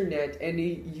internet and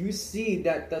you see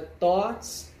that the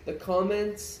thoughts, the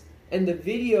comments, and the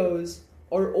videos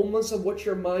are almost of what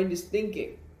your mind is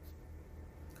thinking.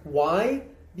 Why?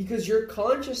 Because your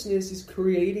consciousness is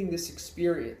creating this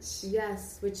experience.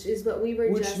 Yes, which is what we were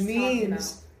just talking about. Which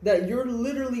means that you're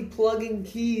literally plugging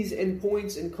keys and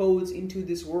points and codes into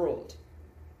this world.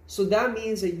 So that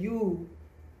means that your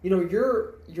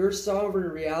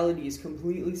sovereign reality is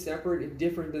completely separate and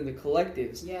different than the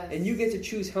collectives. Yes. And you get to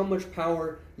choose how much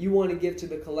power you want to give to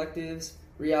the collective's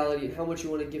reality and how much you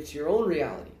want to give to your own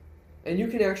reality. And you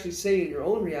can actually say in your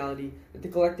own reality that the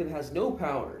collective has no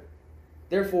power.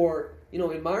 Therefore,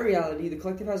 in my reality, the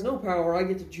collective has no power. I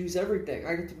get to choose everything.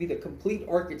 I get to be the complete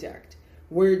architect.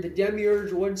 Where the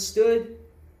demiurge once stood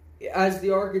as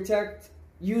the architect,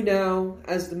 you now,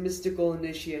 as the mystical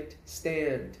initiate,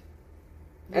 stand.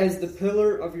 As the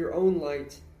pillar of your own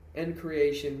light and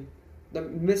creation, the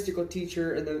mystical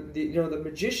teacher and the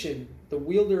magician, the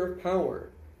wielder of power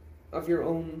of your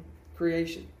own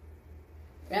creation.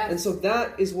 Yes. And so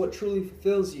that is what truly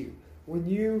fulfills you. When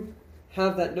you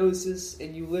have that gnosis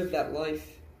and you live that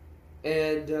life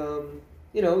and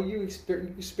you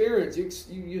experience,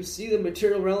 you see the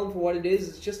material realm for what it is.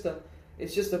 It's just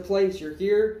a place. You're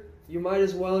here. You might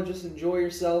as well just enjoy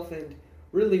yourself. And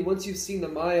really, once you've seen the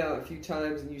Maya a few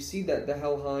times and you see that the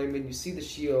Helheim and you see the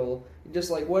Sheol, you're just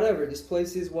like, whatever. This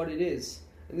place is what it is.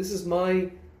 And this is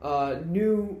my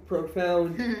new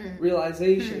profound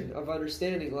realization of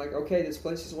understanding. Like, okay, this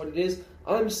place is what it is.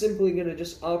 I'm simply going to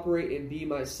just operate and be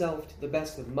myself to the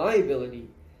best of my ability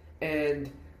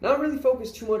and not really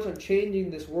focus too much on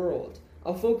changing this world.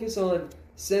 I'll focus on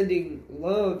sending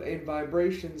love and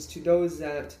vibrations to those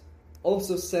that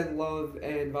also send love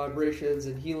and vibrations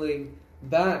and healing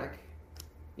back.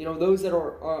 Those that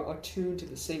are attuned to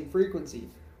the same frequency.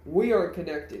 We are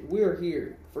connected. We are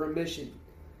here for a mission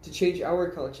to change our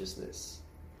consciousness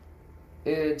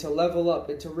and to level up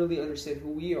and to really understand who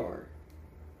we are.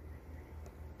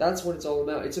 That's what it's all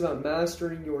about. It's about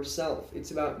mastering yourself.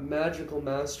 It's about magical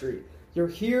mastery. You're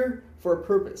here for a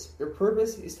purpose. Your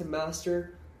purpose is to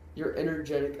master your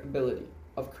energetic ability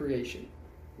of creation.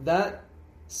 That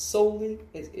solely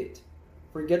is it.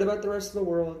 Forget about the rest of the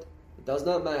world. It does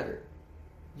not matter.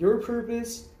 Your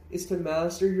purpose is to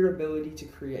master your ability to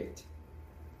create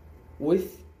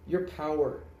with your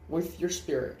power, with your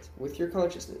spirit, with your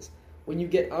consciousness. When you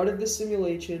get out of this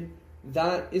simulation,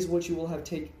 that is what you will have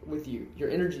take with you.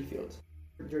 Your energy field,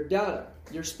 your data,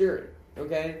 your spirit,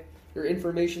 okay? Your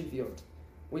information field.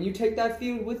 When you take that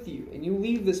field with you and you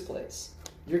leave this place,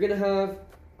 you're going to have,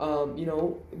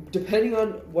 depending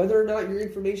on whether or not your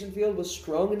information field was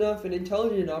strong enough and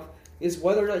intelligent enough, is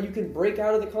whether or not you can break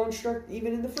out of the construct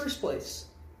even in the first place.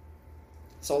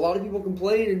 So a lot of people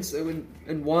complain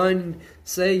and one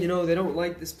say, they don't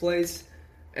like this place.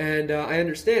 And I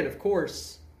understand, of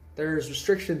course. There's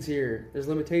restrictions here. There's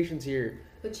limitations here.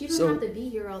 But you don't have to be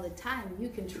here all the time. You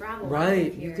can travel.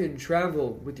 Right. You can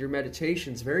travel with your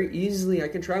meditations very easily. I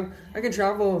can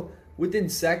travel within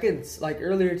seconds. Like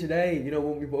earlier today,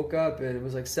 when we woke up and it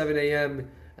was like 7 a.m.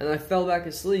 and I fell back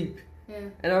asleep. Yeah.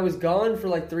 And I was gone for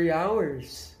like 3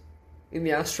 hours. In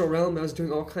the astral realm, I was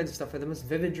doing all kinds of stuff. I had the most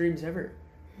vivid dreams ever.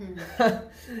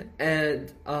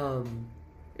 And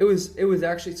it was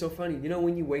actually so funny.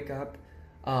 When you wake up,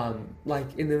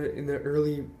 like in the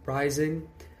early rising,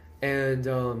 and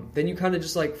then you kind of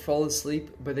just like fall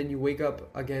asleep, but then you wake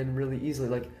up again really easily.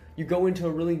 Like you go into a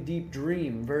really deep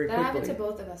dream very quickly. That happened to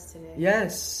both of us today.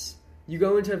 Yes, you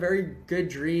go into a very good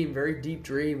dream, very deep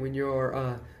dream when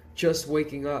you're just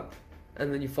waking up,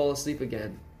 and then you fall asleep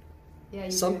again. Yeah,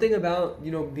 something about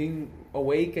being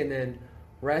awake and then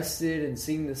rested and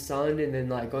seeing the sun and then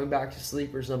like going back to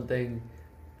sleep or something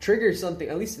triggers something,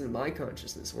 at least in my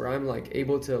consciousness, where I'm like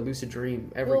able to lucid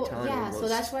dream every time. Yeah, almost. So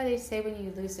that's why they say when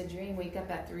you lucid dream, wake up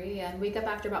at 3 and wake up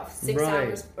after about 6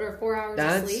 hours or 4 hours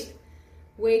of sleep.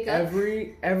 Wake up.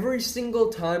 Every single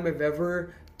time I've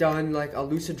ever done like a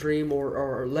lucid dream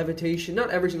or levitation,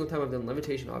 not every single time I've done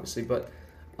levitation, obviously, but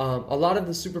a lot of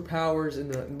the superpowers in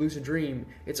the lucid dream,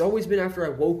 it's always been after I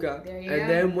woke up and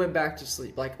then went back to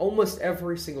sleep. Like almost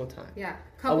every single time. Yeah.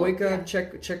 I'll wake up,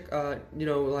 check,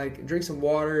 like drink some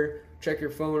water, check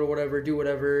your phone or whatever, do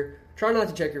whatever. Try not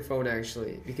to check your phone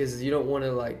actually, because you don't want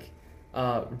to like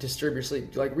disturb your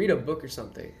sleep. Like read a book or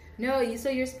something. No, so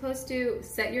you're supposed to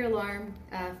set your alarm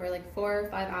for like 4 or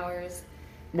 5 hours.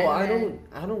 Well, I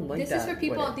don't like this that. This is for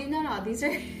people. No, these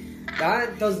are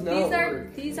That does not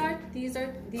work. These are.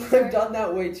 I've done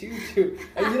that way too.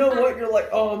 And you know what? You're like,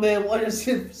 oh man, why just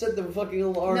set the fucking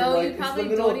alarm? No, like, you probably it's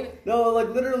the middle, don't even... No, like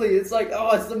literally, it's like,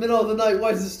 oh, it's the middle of the night.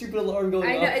 Why is the stupid alarm going off?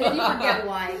 I know, and then you forget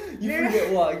why.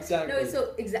 Forget why, exactly. No,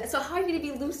 so how are you going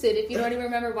to be lucid if you don't even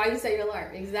remember why you set your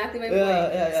alarm? Exactly my point.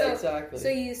 Yeah, exactly. So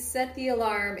you set the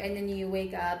alarm, and then you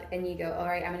wake up, and you go, all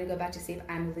right, I'm going to go back to sleep.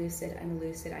 I'm lucid. And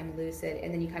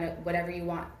then you kind of, whatever you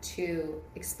want to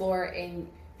explore in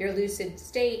your lucid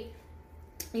state,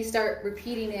 you start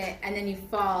repeating it, and then you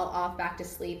fall off back to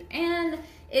sleep. And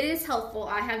it is helpful.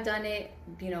 I have done it,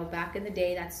 back in the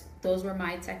day. Those were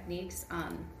my techniques.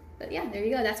 But yeah, there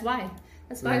you go. That's why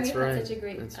we had such a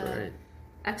great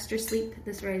extra sleep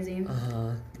this rising.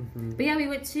 Mm-hmm. But yeah, we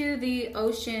went to the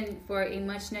ocean for a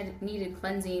much needed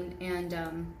cleansing,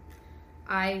 and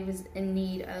I was in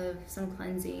need of some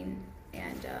cleansing,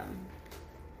 and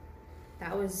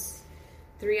that was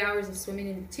 3 hours of swimming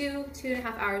in 2.5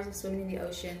 hours of swimming in the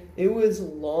ocean. It was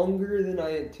longer than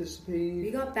I anticipated.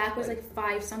 We got back, it was like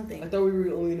 5 something. I thought we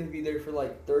were only going to be there for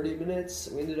like 30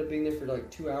 minutes. We ended up being there for like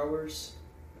 2 hours.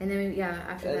 And then,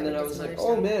 after that. And then I was like,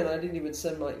 oh man, I didn't even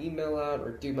send my email out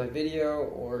or do my video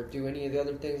or do any of the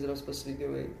other things that I'm supposed to be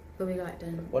doing. But we got it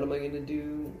done. What am I going to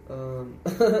do?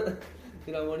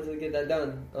 I wanted to get that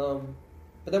done.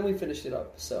 But then we finished it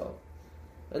up, so.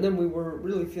 And then we were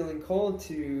really feeling called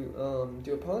to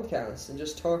do a podcast and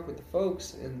just talk with the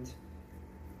folks and,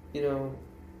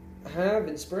 have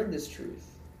and spread this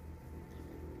truth.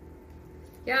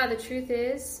 Yeah, the truth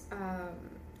is,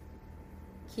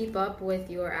 keep up with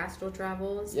your astral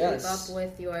travels. Yes. Keep up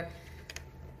with your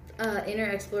inner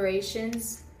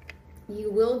explorations.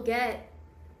 You will get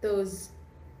those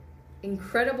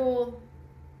incredible...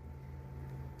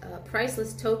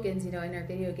 priceless tokens, in our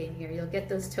video game here. You'll get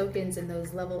those tokens and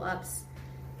those level ups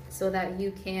so that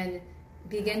you can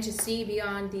begin to see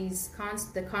beyond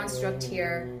the construct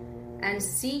here and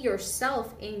see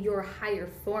yourself in your higher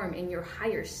form, in your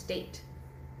higher state.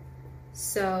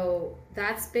 So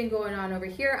that's been going on over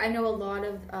here. I know a lot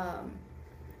of,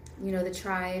 the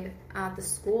tribe at the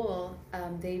school,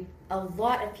 a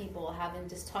lot of people have been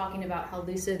just talking about how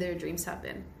lucid their dreams have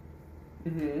been.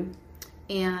 Mm-hmm.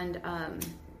 And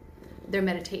their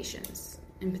meditations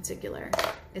in particular.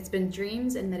 It's been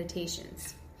dreams and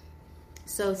meditations.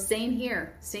 So same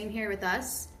here with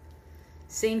us.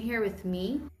 Same here with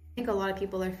me. I think a lot of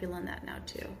people are feeling that now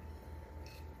too.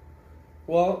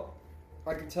 Well,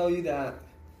 I can tell you that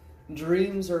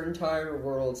dreams are entire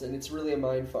worlds, and it's really a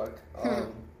mindfuck.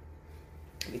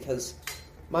 Because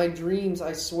my dreams,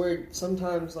 I swear,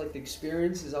 sometimes like the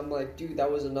experiences, I'm like, dude,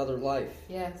 that was another life.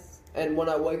 Yes. And when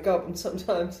I wake up, and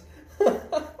sometimes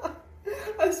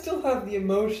I still have the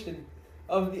emotion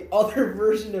of the other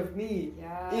version of me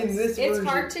in this version. It's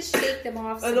hard to shake them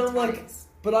off sometimes. And I'm like,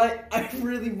 but I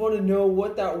really want to know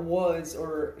what that was,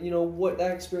 or, what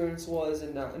that experience was,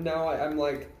 and now I'm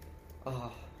like,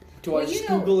 do I just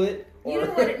Google it? Or? You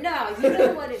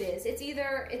know what it is. It's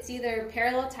either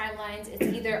parallel timelines, it's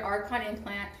either Archon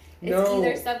implant, it's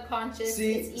either subconscious,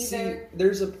 See,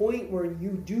 there's a point where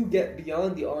you do get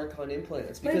beyond the Archon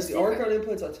implants. Because the Archon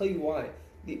implants, I'll tell you why.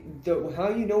 How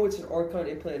you know it's an Archon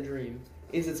implant dream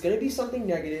is it's going to be something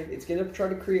negative, it's going to try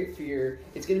to create fear,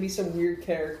 it's going to be some weird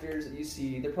characters that you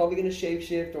see, they're probably going to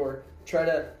shapeshift or try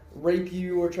to rape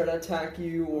you or try to attack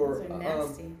you or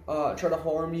try to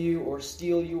harm you or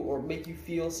steal you or make you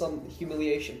feel some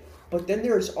humiliation. But then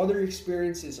there's other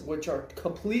experiences which are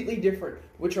completely different,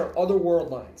 which are other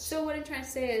world lines. So what I'm trying to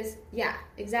say is, yeah,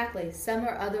 exactly. Some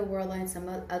are other world lines, some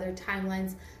are other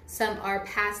timelines, some are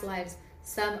past lives,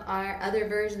 some are other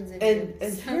versions of you.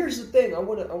 And here's the thing, I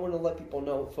want to let people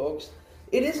know, folks.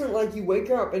 It isn't like you wake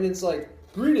up and it's like,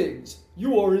 greetings,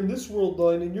 you are in this world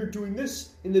line and you're doing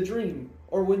this in the dream.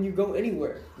 Or when you go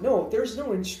anywhere. No, there's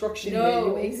no instruction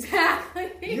manual. No,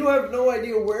 exactly. You have no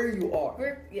idea where you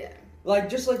are. Like,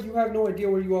 just like you have no idea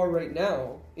where you are right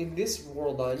now in this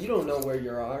world line. You don't know where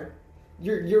you are.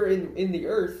 You're in the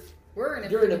earth.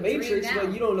 You're in a matrix,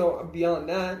 but you don't know beyond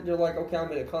that. You're like, okay, I'm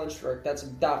in a construct. That's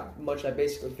that much I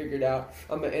basically figured out.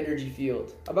 I'm an energy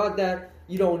field. About that,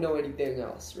 you don't know anything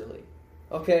else, really.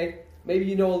 Okay? Maybe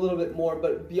you know a little bit more,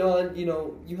 but beyond,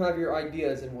 you have your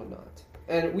ideas and whatnot.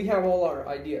 And we have all our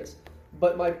ideas.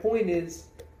 But my point is,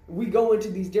 we go into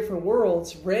these different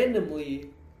worlds randomly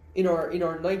in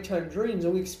our nighttime dreams,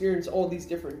 and we experience all these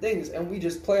different things, and we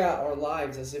just play out our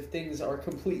lives as if things are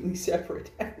completely separate.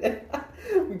 And then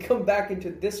we come back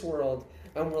into this world,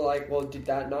 and we're like, well, did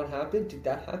that not happen? Did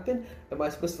that happen? Am I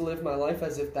supposed to live my life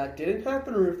as if that didn't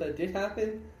happen, or if that did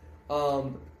happen?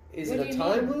 Is it a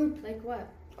time loop? Like what?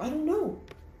 I don't know.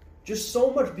 Just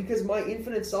so much, because my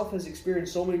infinite self has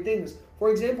experienced so many things.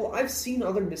 For example, I've seen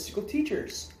other mystical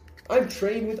teachers. I've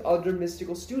trained with other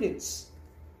mystical students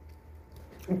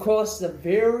across the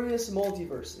various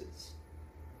multiverses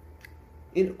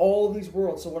in all these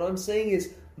worlds. So what I'm saying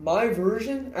is, my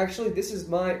version, actually, this is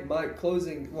my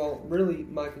closing, well, really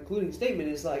my concluding statement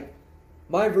is like,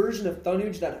 my version of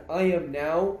Thanuj that I am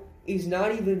now is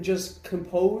not even just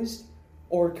composed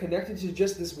or connected to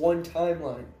just this one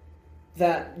timeline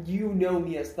that you know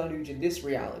me as Thanuj in this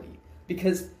reality.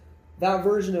 Because that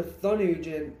version of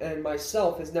Thanuj and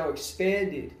myself is now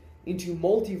expanded into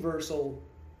multiversal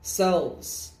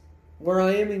selves, where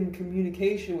I am in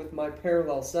communication with my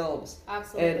parallel selves.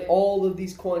 Absolutely. And all of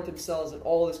these quantum cells and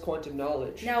all this quantum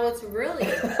knowledge. Now, what's really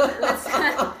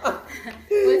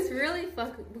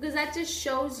because that just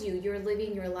shows you're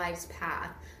living your life's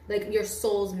path, like your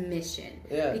soul's mission.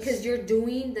 Yes. Because you're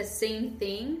doing the same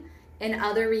thing in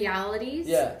other realities.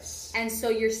 Yes. And so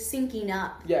you're syncing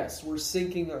up. Yes, we're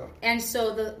syncing up. And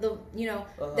so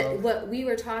what we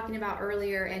were talking about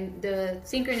earlier, and the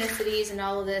synchronicities and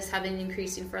all of this have been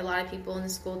increasing for a lot of people in the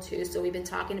school too. So we've been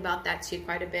talking about that too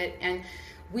quite a bit. And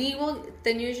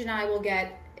Thanuj and I will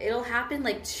it'll happen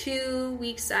like 2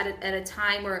 weeks at a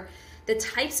time, where the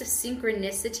types of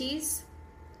synchronicities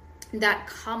that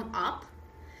come up,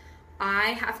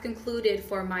 I have concluded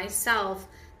for myself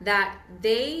that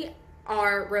they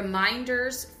are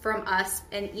reminders from us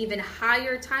and even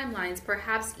higher timelines,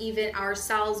 perhaps even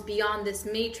ourselves beyond this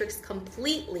matrix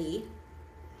completely,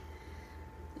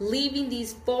 leaving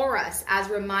these for us as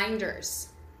reminders.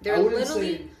 They're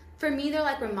literally, for me, they're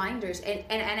like reminders. And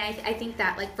I think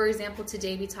that, like, for example,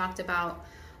 today we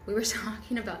were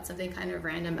talking about something kind of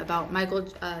random about Michael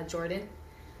Jordan.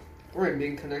 Right,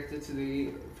 being connected to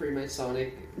the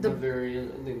Freemasonic Bavarian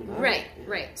Illuminati.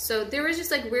 Right. So there was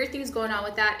just like weird things going on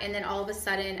with that, and then all of a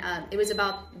sudden, it was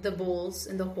about the bulls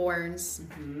and the horns.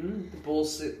 Mm-hmm. The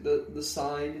bulls, the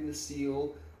sign and the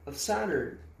seal of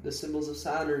Saturn, the symbols of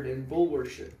Saturn, and bull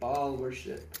worship, Baal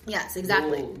worship. Yes,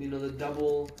 exactly. Bull, the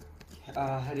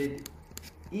double-headed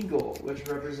eagle, which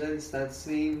represents that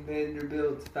same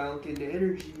Vanderbilt Falcon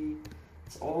energy.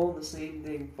 It's all the same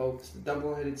thing, folks. The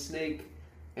double-headed snake.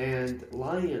 And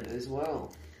lion as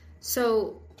well.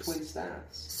 So twin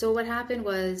staffs. So what happened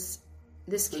was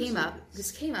this came up,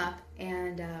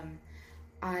 and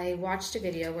I watched a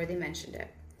video where they mentioned it.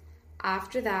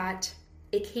 After that,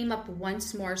 it came up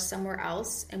once more somewhere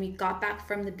else, and we got back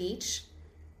from the beach,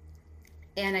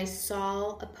 and I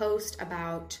saw a post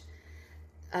about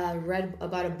a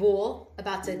bull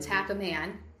about to attack a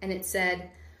man, and it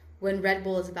said, when Red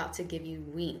Bull is about to give you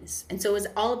wings. And so it was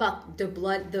all about the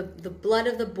blood, the blood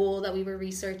of the bull that we were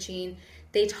researching.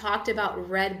 They talked about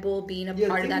Red Bull being a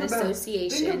part of that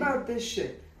association. Think about this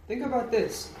shit. Think about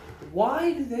this.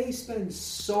 Why do they spend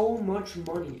so much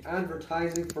money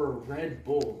advertising for Red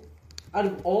Bull? Out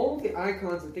of all the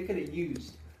icons that they could have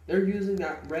used, they're using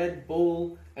that Red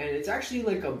Bull, and it's actually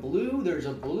like a blue. There's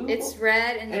a blue. It's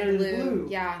red and then blue.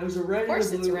 Yeah. There's a red and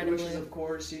a blue, which is, of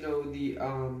course, the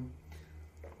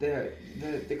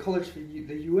colors for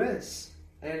the U.S.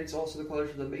 and it's also the colors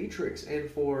for the Matrix and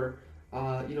for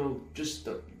just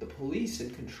the police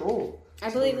and control.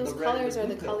 I believe those colors are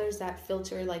the colors that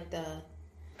filter like the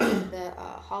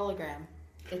hologram.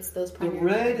 It's those primary The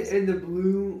red colors. and the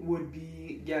blue would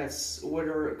be what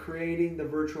are creating the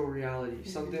virtual reality,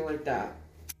 something like that.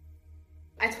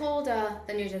 I told the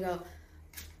news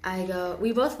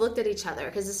we both looked at each other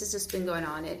because this has just been going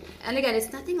on. And again,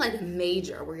 it's nothing like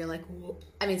major where you're like, whoa.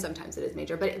 I mean, sometimes it is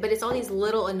major, but it's all these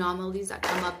little anomalies that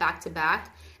come up back to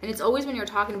back. And it's always when you're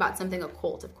talking about something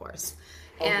occult, of course.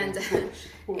 And of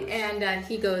course. And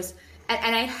he goes,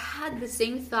 and I had the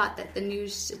same thought that the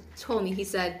news told me. He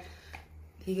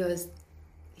goes,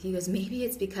 maybe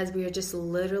it's because we are just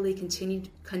literally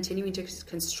continuing to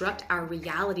construct our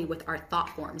reality with our thought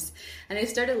forms. And I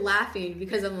started laughing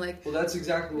because I'm like, well, that's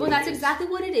exactly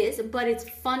what it is. But it's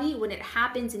funny when it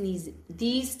happens in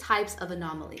these types of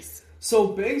anomalies. So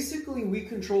basically, we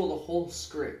control the whole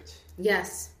script.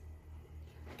 Yes.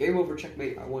 Game over,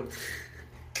 checkmate. I won.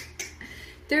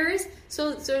 There's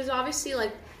obviously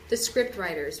like the script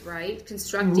writers, right?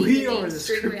 Constructing the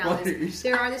mainstream realities.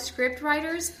 There are the script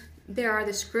writers. There are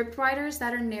the script writers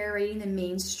that are narrating the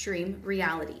mainstream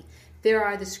reality. There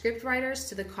are the script writers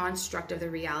to the construct of the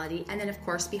reality, and then, of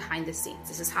course, behind the scenes.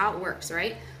 This is how it works,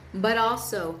 right? But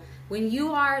also, when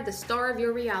you are the star of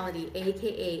your reality,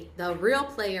 aka the real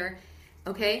player,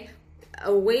 okay,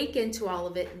 awaken to all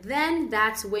of it, then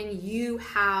that's when you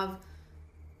have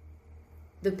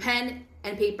the pen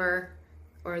and paper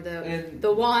or and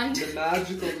the wand, the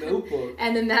magical notebook,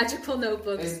 and the magical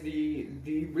notebooks, and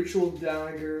the ritual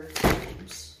dagger.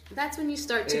 That's when you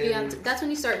start to be on. That's when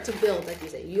you start to build, like you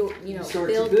say. You start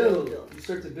build, to build. build. You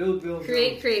start to build,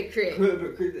 create.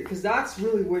 Because that's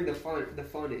really where the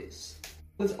fun is.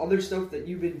 With other stuff that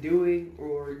you've been doing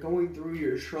or going through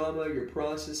your trauma, your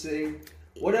processing,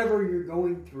 whatever you're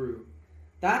going through,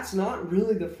 that's not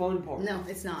really the fun part. No,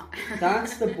 it's not.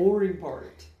 That's the boring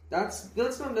part. That's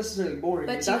not necessarily boring.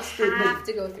 But that's you have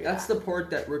to go through. That's the part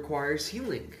that requires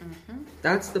healing. Mm-hmm.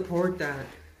 That's the part that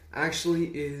actually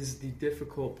is the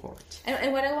difficult part.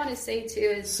 And what I want to say too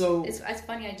is, it's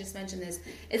funny I just mentioned this.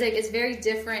 It's like it's very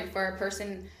different for a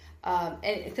person,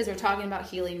 and because we're talking about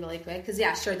healing really quick. Because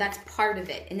yeah, sure, that's part of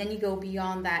it, and then you go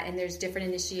beyond that, and there's different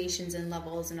initiations and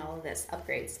levels and all of this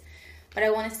upgrades. But I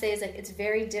want to say is like it's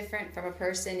very different from a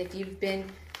person if you've been,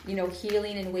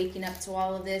 healing and waking up to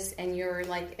all of this, and you're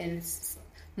like in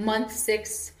month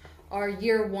 6 or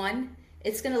year 1.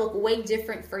 It's going to look way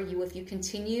different for you if you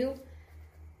continue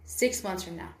 6 months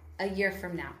from now, a year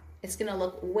from now. It's going to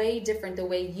look way different the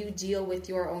way you deal with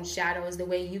your own shadows, the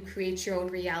way you create your own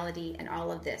reality and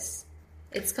all of this.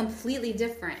 It's completely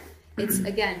different. It's,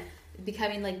 again,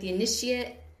 becoming like the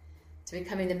initiate, to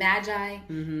becoming the magi,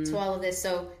 to all of this.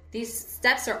 So these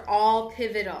steps are all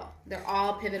pivotal. They're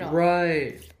all pivotal.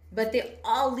 Right. But they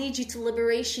all lead you to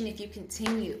liberation if you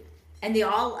continue. And they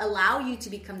all allow you to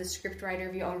become the scriptwriter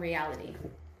of your own reality.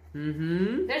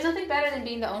 Mm-hmm. There's nothing better than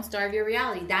being the own star of your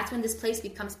reality. That's when this place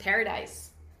becomes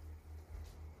paradise.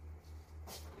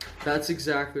 That's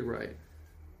exactly right.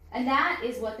 And that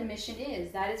is what the mission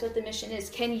is. That is what the mission is.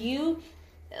 Can you,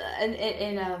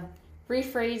 in a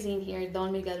rephrasing here,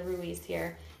 Don Miguel Ruiz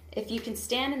here, if you can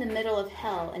stand in the middle of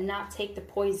hell and not take the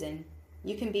poison,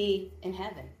 you can be in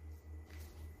heaven.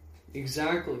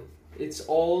 Exactly. It's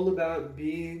all about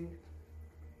being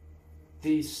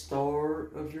the star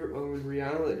of your own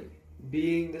reality.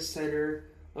 Being the center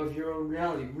of your own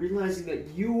reality. Realizing that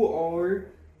you are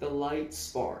the light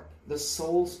spark, the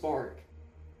soul spark,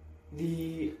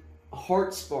 the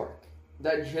heart spark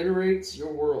that generates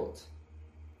your world.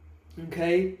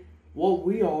 Okay? What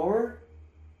we are,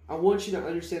 I want you to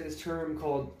understand this term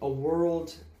called a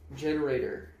world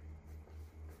generator.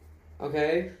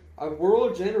 Okay? A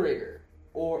world generator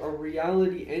or a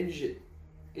reality engine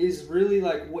is really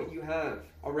like what you have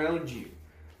around you,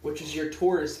 which is your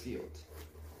torus field,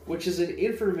 which is an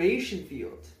information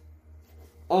field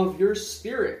of your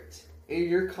spirit and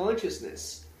your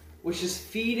consciousness, which is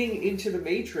feeding into the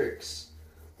matrix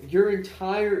your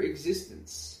entire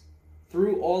existence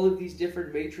through all of these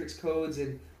different matrix codes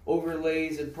and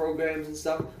overlays and programs and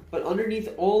stuff. But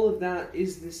underneath all of that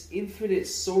is this infinite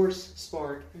source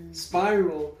spark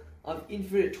spiral of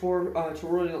infinite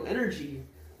toroidal energy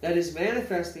that is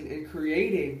manifesting and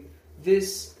creating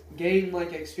this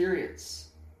game-like experience.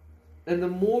 And the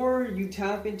more you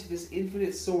tap into this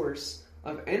infinite source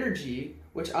of energy,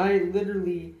 which I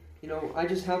literally, I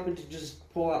just happened to just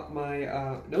pull out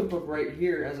my notebook right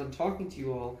here as I'm talking to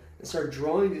you all and start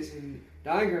drawing this and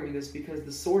diagramming this because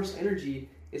the source energy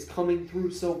is coming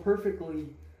through so perfectly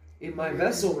in my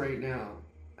vessel right now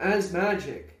as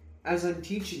magic, as I'm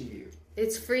teaching you.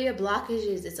 It's free of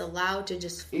blockages. It's allowed to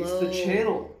just flow. It's the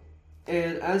channel.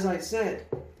 And as I said,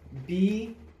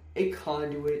 be a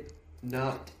conduit,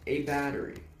 not a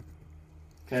battery.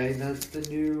 Okay, that's the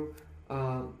new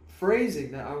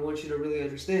phrasing that I want you to really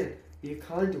understand. Be a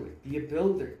conduit, be a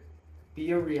builder,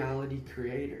 be a reality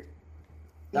creator.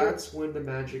 That's when the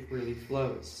magic really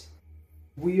flows.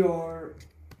 We are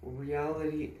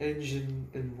reality engine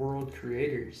and world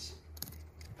creators.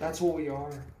 That's what we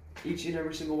are. Each and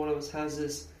every single one of us has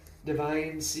this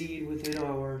divine seed within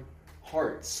our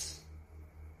hearts.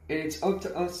 And it's up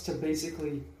to us to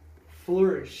basically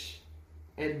flourish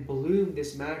and bloom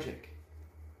this magic.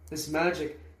 This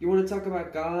magic. You want to talk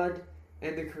about God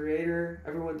and the Creator?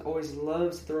 Everyone always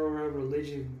loves to throw around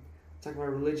religion. Talk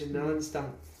about religion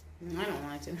nonstop. I don't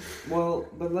like to. Well,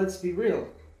 but let's be real.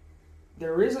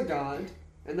 There is a God,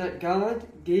 and that God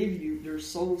gave you your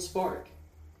soul spark.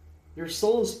 Your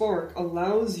soul spark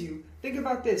allows you... Think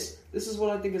about this. This is what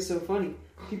I think is so funny.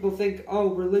 People think, oh,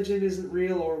 religion isn't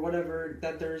real or whatever,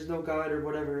 that there is no God or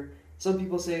whatever. Some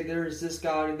people say there is this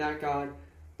God and that God.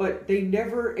 But they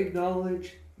never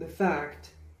acknowledge the fact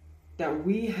that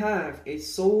we have a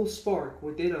soul spark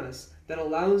within us that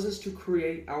allows us to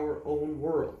create our own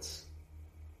worlds.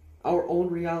 Our own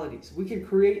realities. We can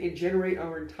create and generate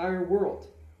our entire world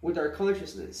with our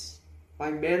consciousness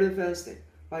by manifesting,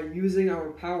 by using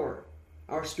our power,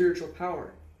 our spiritual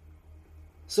power.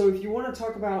 So if you want to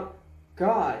talk about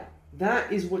God,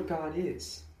 that is what God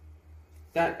is.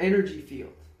 That energy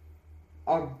field.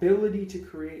 ability to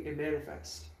create and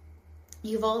manifest.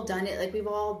 You've all done it. Like, we've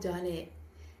all done it,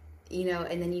 you know,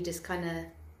 and then you just kind of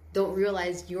don't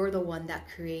realize you're the one that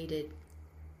created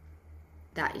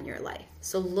that in your life.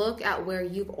 So look at where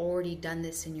you've already done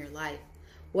this in your life.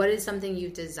 What is something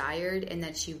you've desired and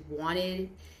that you wanted,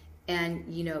 and,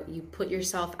 you know, you put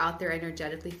yourself out there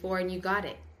energetically for, and you got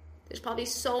it. There's probably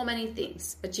so many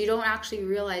things, but you don't actually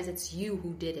realize it's you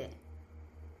who did it.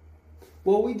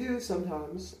 Well, we do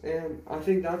sometimes, and I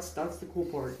think that's the cool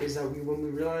part, is that when we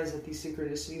realize that these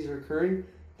synchronicities are occurring,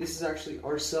 this is actually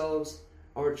ourselves,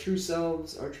 our true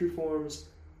selves, our true forms,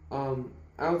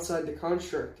 outside the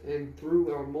construct and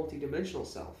through our multidimensional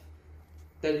self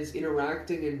that is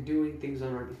interacting and doing things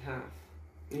on our behalf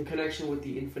in connection with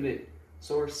the infinite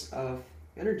source of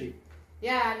energy.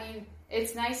 Yeah, I mean,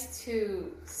 it's nice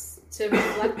to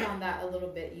reflect on that a little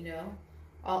bit, you know,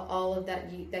 all of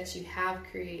that you have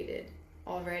created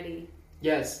already.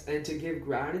 Yes, and to give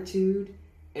gratitude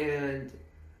and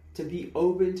to be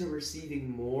open to receiving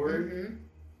more. Mm-hmm.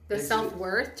 The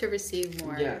self-worth to receive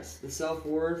more. Yes, the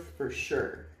self-worth for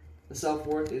sure. The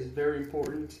self-worth is very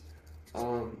important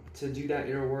to do that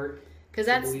inner work. Because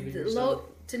that's low,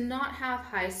 to not have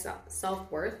high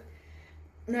self-worth.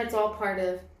 That's all part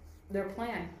of their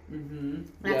plan. Mm-hmm.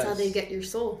 That's how they get your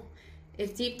soul.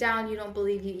 If deep down you don't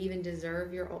believe you even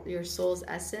deserve your soul's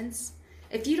essence,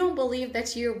 if you don't believe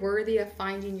that you're worthy of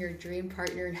finding your dream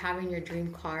partner and having your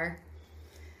dream car,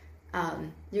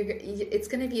 it's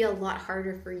going to be a lot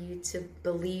harder for you to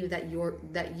believe that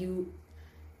you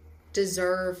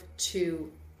deserve to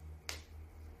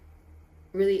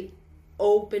really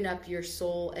open up your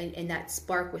soul and that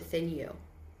spark within you.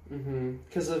 Mm-hmm.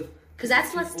 Because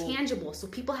that's less tangible, so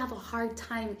people have a hard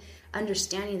time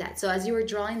understanding that. So as you were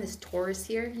drawing this Taurus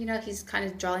here, you know, he's kind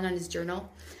of drawing on his journal.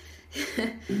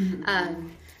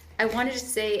 I wanted to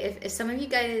say, if some of you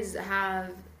guys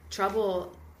have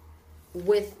trouble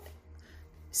with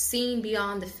seeing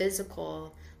beyond the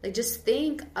physical, like, just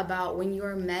think about when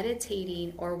you're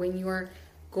meditating or when you're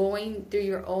going through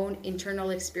your own internal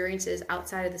experiences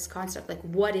outside of this concept. Like,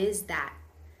 what is that?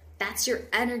 That's your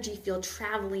energy field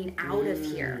traveling out of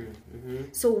here. Mm-hmm.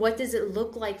 So what does it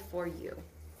look like for you?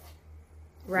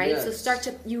 Right? Yes. So start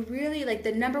to, you really, like,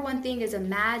 the number one thing is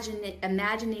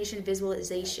imagination,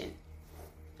 visualization.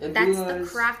 And that's the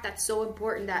craft that's so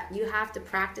important that you have to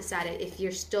practice at it. If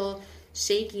you're still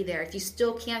shaky there, if you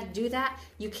still can't do that,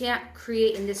 you can't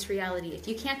create in this reality. If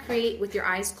you can't create with your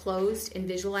eyes closed and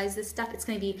visualize this stuff, it's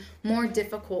going to be more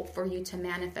difficult for you to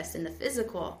manifest in the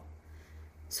physical.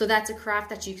 So that's a craft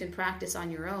that you can practice on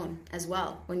your own as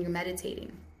well when you're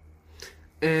meditating.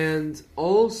 And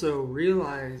also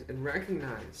realize and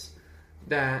recognize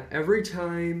that every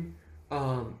time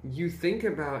you think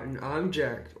about an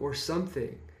object or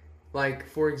something, like,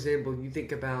 for example, you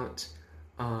think about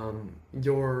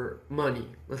your money.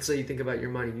 Let's say you think about your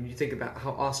money and you think about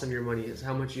how awesome your money is,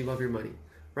 how much you love your money,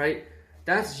 right?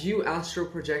 That's you astral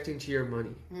projecting to your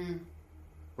money.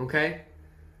 Okay?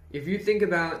 If you think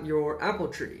about your apple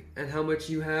tree and how much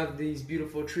you have these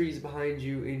beautiful trees behind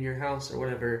you in your house or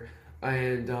whatever,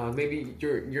 and maybe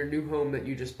your new home that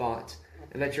you just bought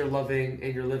and that you're loving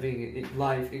and you're living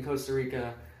life in Costa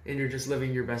Rica and you're just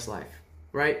living your best life,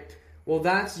 right? Well,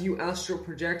 that's you astral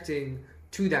projecting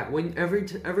to that. When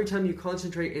every time you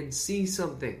concentrate and see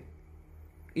something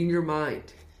in your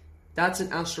mind, that's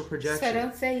an astral projection. So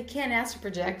don't say you can't astral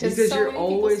project. Because so you're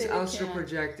always astral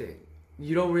projecting.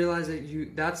 You don't realize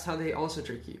that that's how they also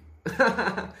trick you.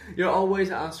 You're always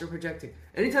astral projecting.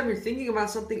 Anytime you're thinking about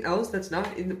something else that's not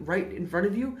right in front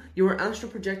of you, you are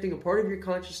astral projecting a part of your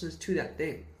consciousness to that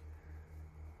thing.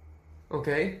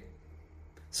 Okay?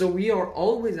 So we are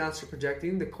always astral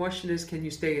projecting. The question is, can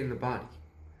you stay in the body?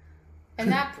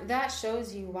 And that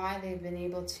shows you why they've been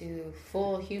able to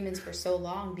fool humans for so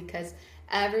long, because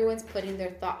everyone's putting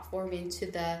their thought form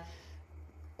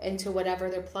into whatever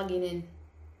they're plugging in.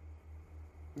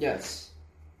 Yes,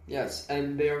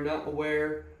 and they are not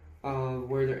aware of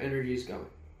where their energy is going.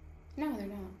 No, they're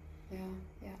not.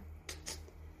 Yeah.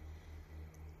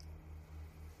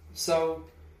 So,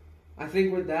 I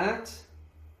think with that,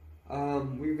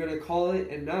 we're going to call it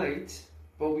a night,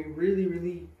 but we really,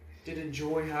 really did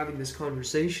enjoy having this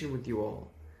conversation with you all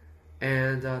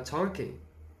and talking.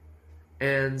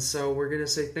 And so we're going to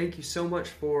say thank you so much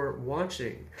for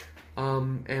watching,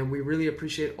 and we really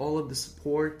appreciate all of the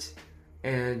support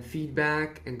and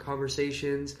feedback and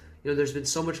conversations. You know, there's been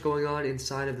so much going on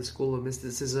inside of the School of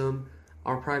Mysticism,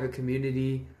 our private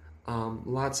community,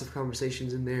 lots of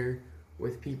conversations in there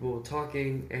with people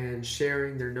talking and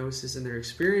sharing their gnosis and their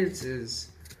experiences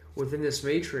within this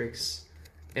matrix.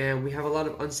 And we have a lot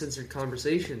of uncensored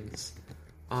conversations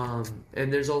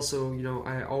And there's also,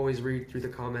 I always read through the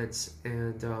comments,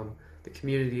 and the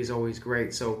community is always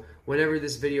great. So whenever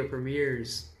this video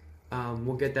premieres,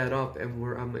 we'll get that up, and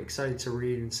I'm excited to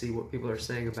read and see what people are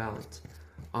saying about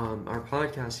our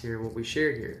podcast here and what we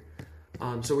shared here.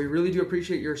 So we really do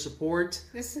appreciate your support.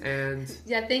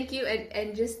 Thank you.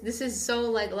 And just, this is so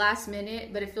like last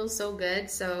minute, but it feels so good.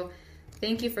 So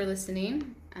thank you for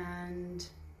listening. And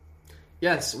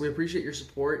yes, we appreciate your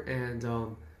support.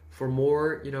 And for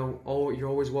more, you're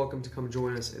always welcome to come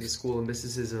join us in the School of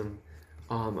Mysticism.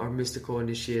 Our Mystical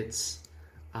Initiates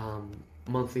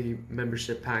monthly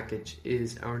membership package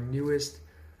is our newest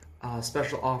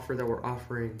special offer that we're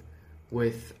offering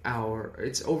with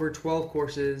it's over 12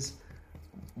 courses,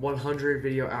 100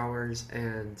 video hours,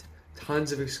 and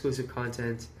tons of exclusive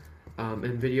content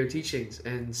and video teachings,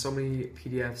 and so many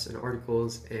PDFs and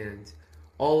articles and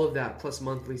all of that, plus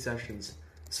monthly sessions.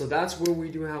 So that's where we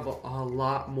do have a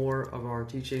lot more of our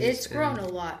teachings. It's grown a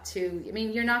lot too. I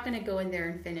mean, you're not going to go in there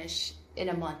and finish in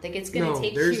a month. Like, it's going to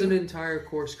take you... there's an entire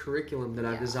course curriculum that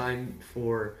I've designed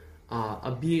for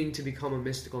a being to become a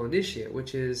mystical initiate,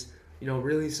 which is,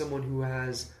 really someone who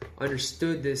has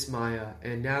understood this Maya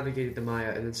and navigated the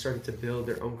Maya and then started to build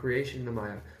their own creation in the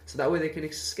Maya. So that way they can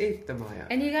escape the Maya.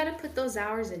 And you got to put those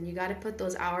hours in. You got to put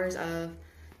those hours of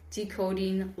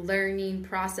decoding, learning,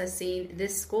 processing.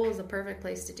 This school is the perfect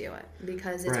place to do it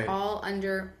because it's all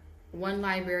under one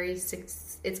library.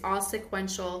 It's all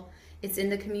sequential. It's in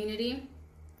the community,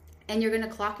 and you're going to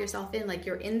clock yourself in. Like,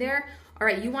 you're in there. All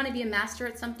right, you want to be a master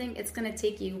at something. It's going to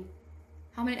take you,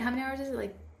 how many hours is it?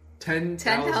 Like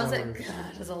 10,000 hours. God,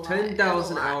 that's a lot.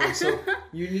 10,000 hours. So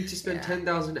you need to spend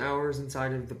 10,000 hours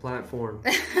inside of the platform,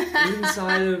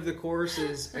 inside of the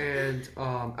courses, and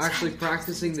actually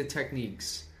practicing the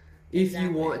techniques if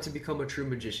you want to become a true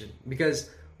magician. Because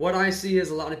what I see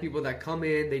is a lot of people that come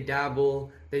in, they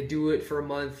dabble, they do it for a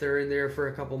month, they're in there for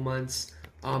a couple months,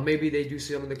 maybe they do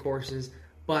some of the courses,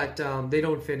 but they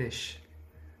don't finish.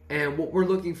 And what we're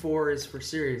looking for is for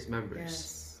serious members.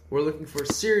 Yes. We're looking for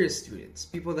serious students,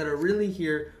 people that are really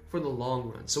here for the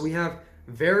long run. So we have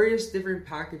various different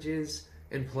packages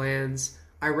and plans.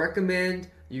 I recommend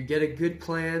you get a good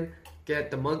plan, get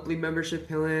the monthly membership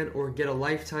plan, or get a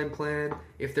lifetime plan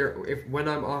if when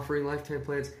I'm offering lifetime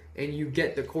plans, and you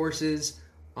get the courses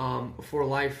for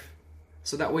life,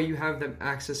 so that way you have them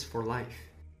access for life.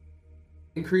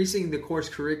 Increasing the course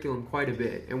curriculum quite a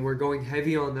bit, and we're going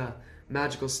heavy on the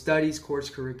magical studies course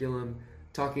curriculum,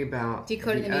 talking about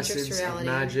decoding the matrix reality,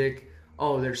 magic.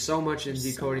 Oh, there's so much in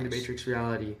decoding the matrix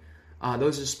reality.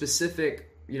 Those are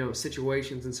specific,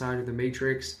 situations inside of the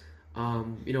matrix.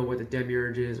 What the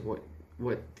demiurge is,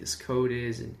 what this code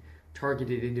is, and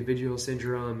targeted individual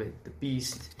syndrome, and the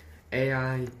beast,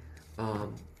 AI,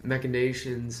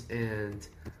 machinations, and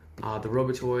the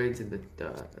robotoids, and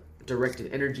the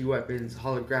directed energy weapons,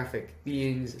 holographic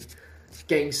beings,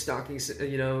 gang stalking,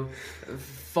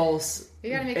 false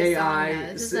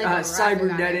AI,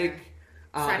 cybernetic,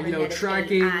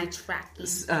 tracking,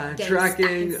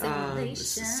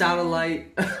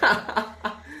 satellite.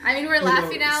 I mean, we're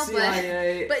laughing now,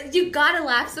 but you gotta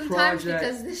laugh sometimes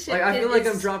because this shit. I feel like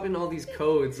I'm dropping all these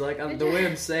codes. Like the way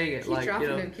I'm saying it, keep dropping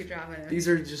them. These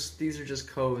are just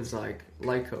codes, like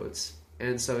light codes,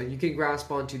 and so you can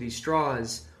grasp onto these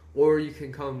straws, or you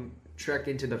can come trek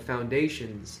into the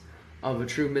foundations of a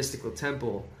true mystical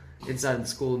temple inside the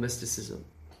School of Mysticism.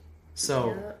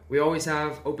 So we always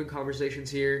have open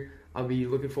conversations here. I'll be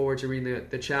looking forward to reading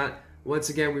the chat. Once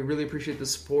again, we really appreciate the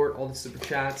support, all the super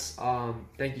chats.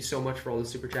 Thank you so much for all the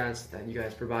super chats that you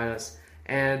guys provide us.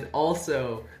 And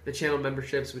also the channel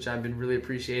memberships, which I've been really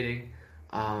appreciating.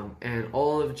 And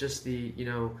all of just the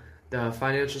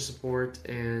financial support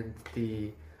and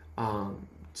the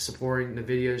supporting the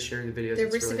videos, sharing the videos. The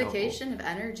reciprocation of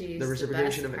energy. The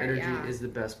reciprocation of energy is the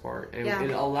best part. And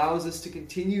it allows us to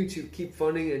continue to keep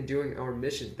funding and doing our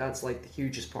mission. That's like the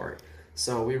hugest part.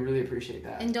 So we really appreciate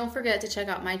that. And don't forget to check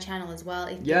out my channel as well.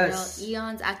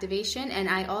 Eons Activation. And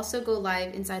I also go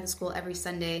live inside the school every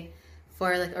Sunday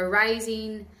for like a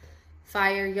Rising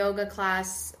Fire yoga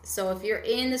class. So if you're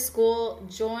in the school,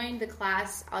 join the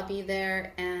class. I'll be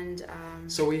there. And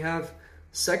so we have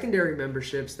secondary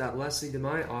memberships that Leslie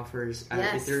Damai offers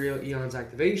at Ethereal Eons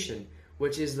Activation,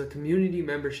 which is the community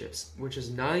memberships, which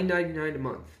is $9.99 a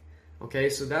month. Okay,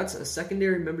 so that's a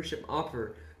secondary membership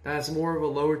offer. That's more of a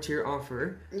lower tier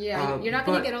offer. Yeah, you're not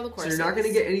going to get all the courses. So you're not going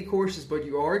to get any courses, but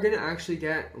you are going to actually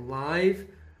get live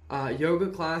yoga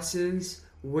classes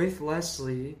with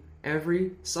Leslie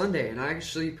every Sunday. And I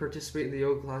actually participate in the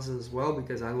yoga classes as well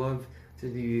because I love to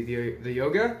do the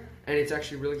yoga. And it's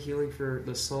actually really healing for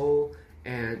the soul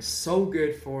and so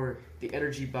good for the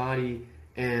energy body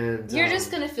And you're just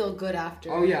gonna feel good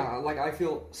after. Oh yeah, like I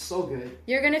feel so good.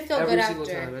 You're gonna feel every good single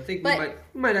after. time. I think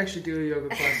we might actually do a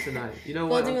yoga class tonight. You know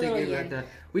what? We'll I'm thinking about that.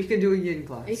 We can do a yin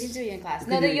class. We can do a yin class.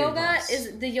 No, the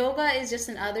yoga is just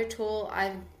another tool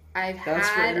I've That's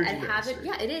had. For I haven't.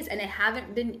 Yeah, it is, and I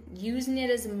haven't been using it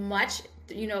as much,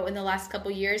 in the last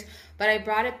couple years. But I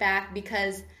brought it back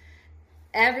because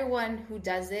everyone who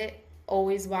does it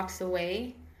always walks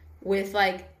away with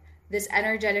like this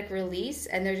energetic release,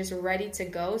 and they're just ready to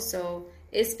go. So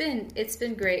it's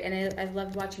been great, and I've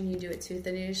loved watching you do it too,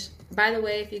 Thanush. By the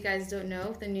way, if you guys don't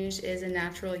know, Thanush is a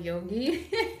natural yogi.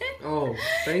 Oh,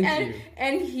 thank you.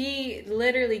 And he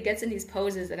literally gets in these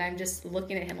poses, and I'm just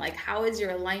looking at him like, how is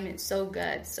your alignment so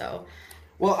good? So,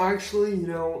 well, actually,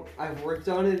 I've worked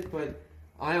on it, but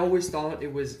I always thought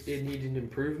it needed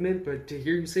improvement. But to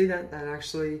hear you say that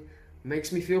actually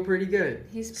makes me feel pretty good.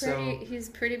 He's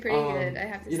pretty good, I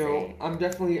have to say.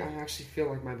 I actually feel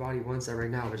like my body wants that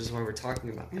right now, which is why we're talking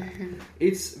about that.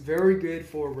 It's very good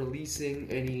for releasing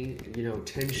any,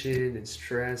 tension and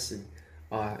stress and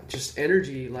just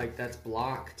energy like that's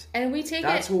blocked. And we take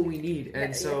that's what we need.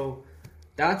 And so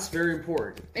that's very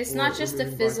important. It's not just a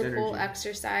physical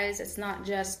exercise. It's not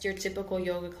just your typical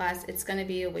yoga class. It's going to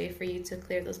be a way for you to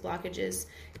clear those blockages,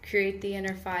 create the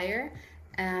inner fire,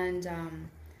 and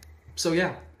so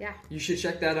yeah, you should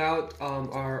check that out,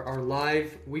 our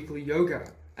live weekly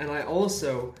yoga. And I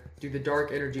also do the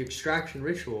dark energy extraction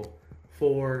ritual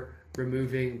for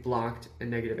removing blocked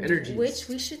and negative energies. Which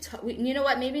we should you know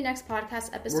what, maybe next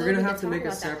podcast episode we're going to have to make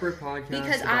a separate podcast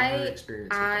because about her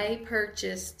experience. I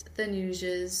purchased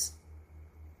Thanush's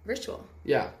ritual.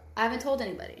 Yeah. I haven't told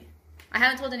anybody. I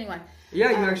haven't told anyone. Yeah,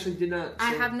 you actually did not.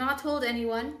 I have not told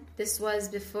anyone. This was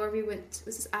before we went.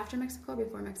 Was this after Mexico or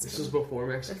before Mexico? This was before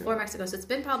Mexico. Before Mexico. So it's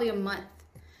been probably a month.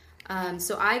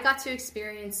 So I got to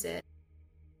experience it.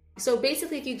 So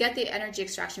basically, if you get the energy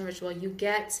extraction ritual, you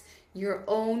get your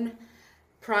own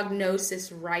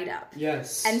prognosis write-up.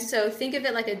 Yes. And so think of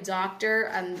it like a doctor.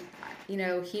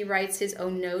 He writes his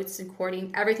own notes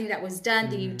according everything that was done,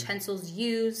 the utensils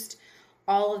used.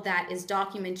 All of that is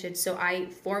documented. So I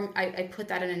put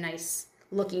that in a nice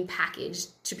looking package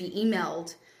to be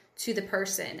emailed to the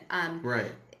person.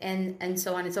 Right. And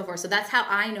so on and so forth. So that's how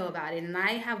I know about it. And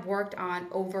I have worked on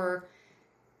over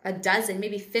a dozen,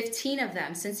 maybe 15 of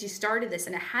them since you started this,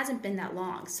 and it hasn't been that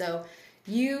long. So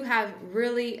you have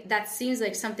really, that seems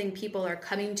like something people are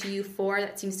coming to you for.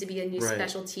 That seems to be a new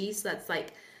specialty. So that's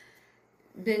like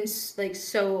been like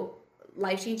so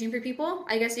life-changing for people,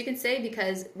 I guess you can say,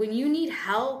 because when you need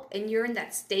help and you're in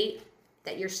that state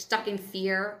that you're stuck in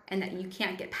fear and that you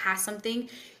can't get past something,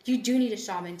 you do need a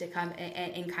shaman to come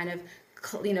and kind of,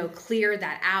 clear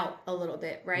that out a little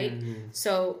bit, right?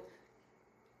 So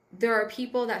there are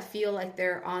people that feel like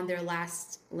they're on their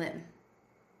last limb.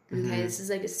 Okay, this is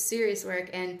like a serious work.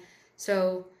 And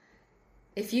so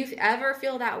if you ever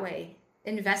feel that way,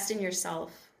 invest in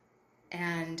yourself.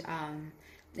 And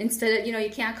instead of, you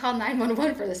can't call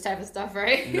 911 for this type of stuff,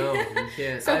 right? No, you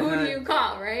can't. So who do you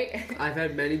call, right? I've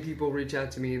had many people reach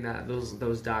out to me in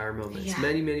those dire moments. Yeah.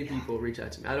 Many people reach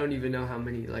out to me. I don't even know how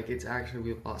many, it's actually,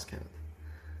 we've lost count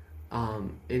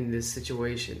in this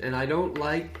situation. And I don't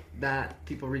like that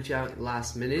people reach out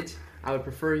last minute. I would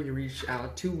prefer you reach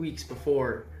out 2 weeks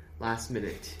before last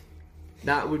minute.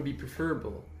 That would be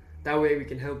preferable. That way we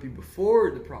can help you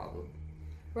before the problem.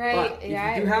 Right. But if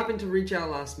you do happen to reach out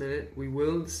last minute, we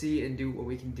will see and do what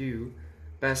we can do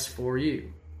best for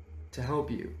you to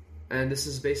help you. And this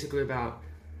is basically about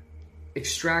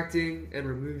extracting and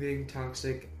removing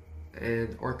toxic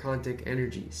and archontic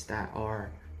energies that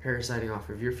are parasiting off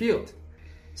of your field.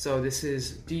 So this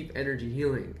is deep energy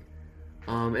healing.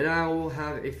 And I will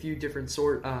have a few different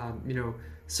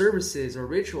services or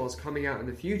rituals coming out in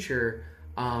the future,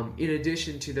 in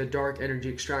addition to the dark energy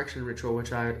extraction ritual,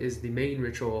 which is the main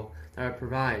ritual that I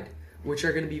provide, which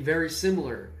are going to be very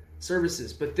similar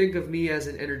services. But think of me as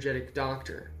an energetic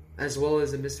doctor, as well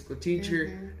as a mystical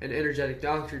teacher, an energetic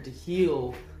doctor to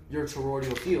heal your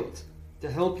toroidal field,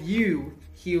 to help you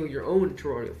heal your own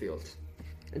toroidal field,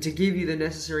 and to give you the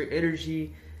necessary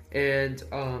energy and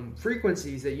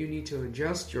frequencies that you need to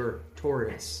adjust your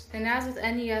torus. And as with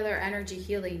any other energy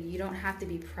healing, you don't have to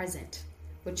be present,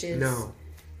 which is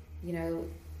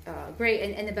great.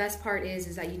 And the best part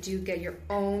is that you do get your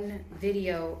own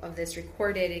video of this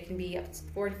recorded. It can be up to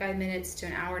 45 minutes to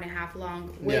an hour and a half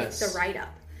long with the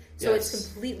write-up. So it's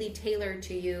completely tailored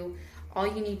to you. All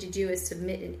you need to do is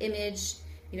submit an image.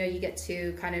 You get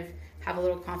to kind of have a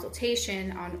little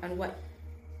consultation on what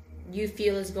you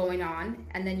feel is going on,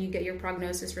 and then you get your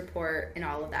prognosis report and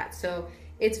all of that. So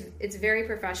it's very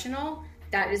professional.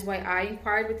 That is why I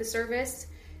inquired with the service.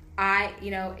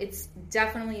 it's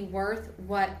definitely worth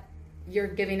what you're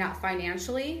giving out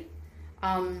financially.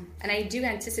 And I do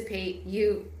anticipate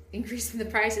you increasing the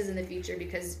prices in the future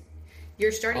because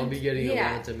you're starting. I'll be getting a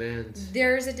lot of demand.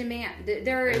 There's a demand.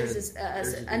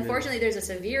 Unfortunately, there's a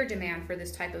severe demand for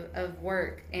this type of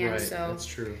work, and right, so that's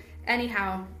true.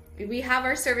 Anyhow, we have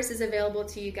our services available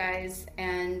to you guys,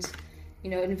 and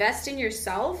invest in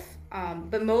yourself.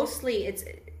 But mostly, it's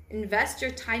invest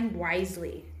your time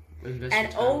wisely,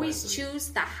 and always choose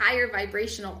the higher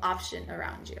vibrational option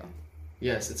around you.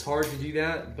 Yes, it's hard to do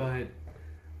that, but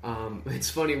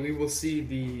it's funny. We will see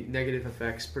the negative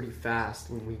effects pretty fast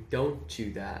when we don't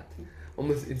do that.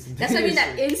 Almost instantaneously. That's what I mean.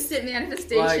 That instant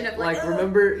manifestation of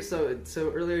remember. So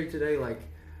earlier today,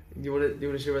 you want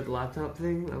to share about the laptop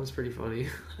thing? That was pretty funny.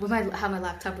 How my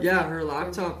laptop was. Yeah, her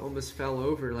laptop almost fell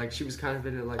over. Like she was kind of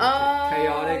in a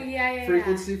chaotic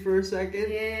frequency for a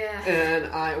second. Yeah. And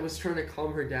I was trying to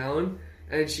calm her down,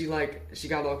 and she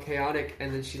got all chaotic,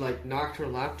 and then she knocked her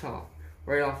laptop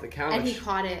right off the couch. And he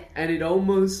caught it. And it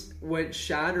almost went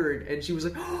shattered, and she was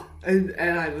like, oh, and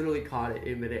I literally caught it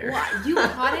in midair. What? You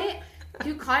caught it?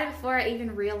 You caught it before I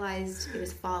even realized it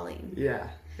was falling. Yeah,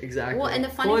 exactly. Well, and the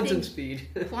funny quantum speed.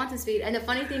 And the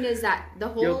funny thing is that the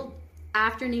whole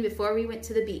afternoon before we went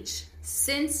to the beach,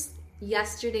 since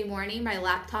yesterday morning, my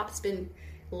laptop's been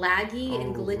laggy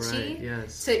and glitchy. Right,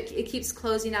 yes. So it keeps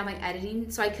closing out my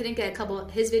editing. So I couldn't get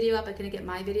his video up. I couldn't get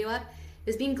my video up. It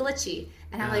was being glitchy.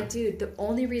 And I'm like, dude, the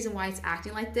only reason why it's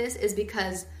acting like this is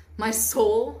because my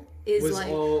soul is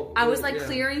I was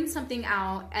clearing something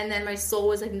out, and then my soul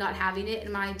was not having it,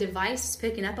 and my device is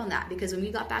picking up on that, because when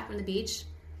we got back from the beach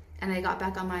and I got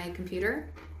back on my computer,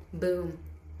 boom,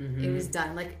 it was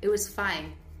done. It was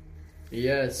fine.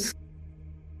 Yes.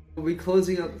 We'll be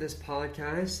closing up this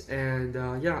podcast, and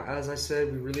as I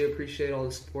said, we really appreciate all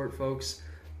the support, folks.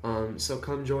 So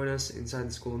come join us inside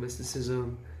the School of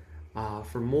Mysticism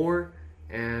for more.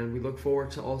 And we look forward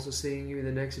to also seeing you in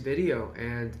the next video.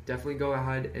 And definitely go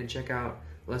ahead and check out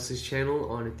Leslie's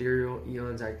channel on Ethereal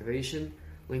Eons Activation.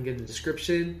 Link in the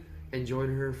description. And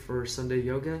join her for Sunday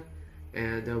Yoga.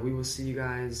 And we will see you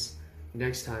guys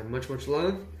next time. Much, much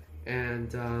love.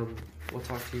 And we'll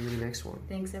talk to you in the next one.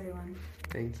 Thanks, everyone.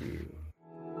 Thank you.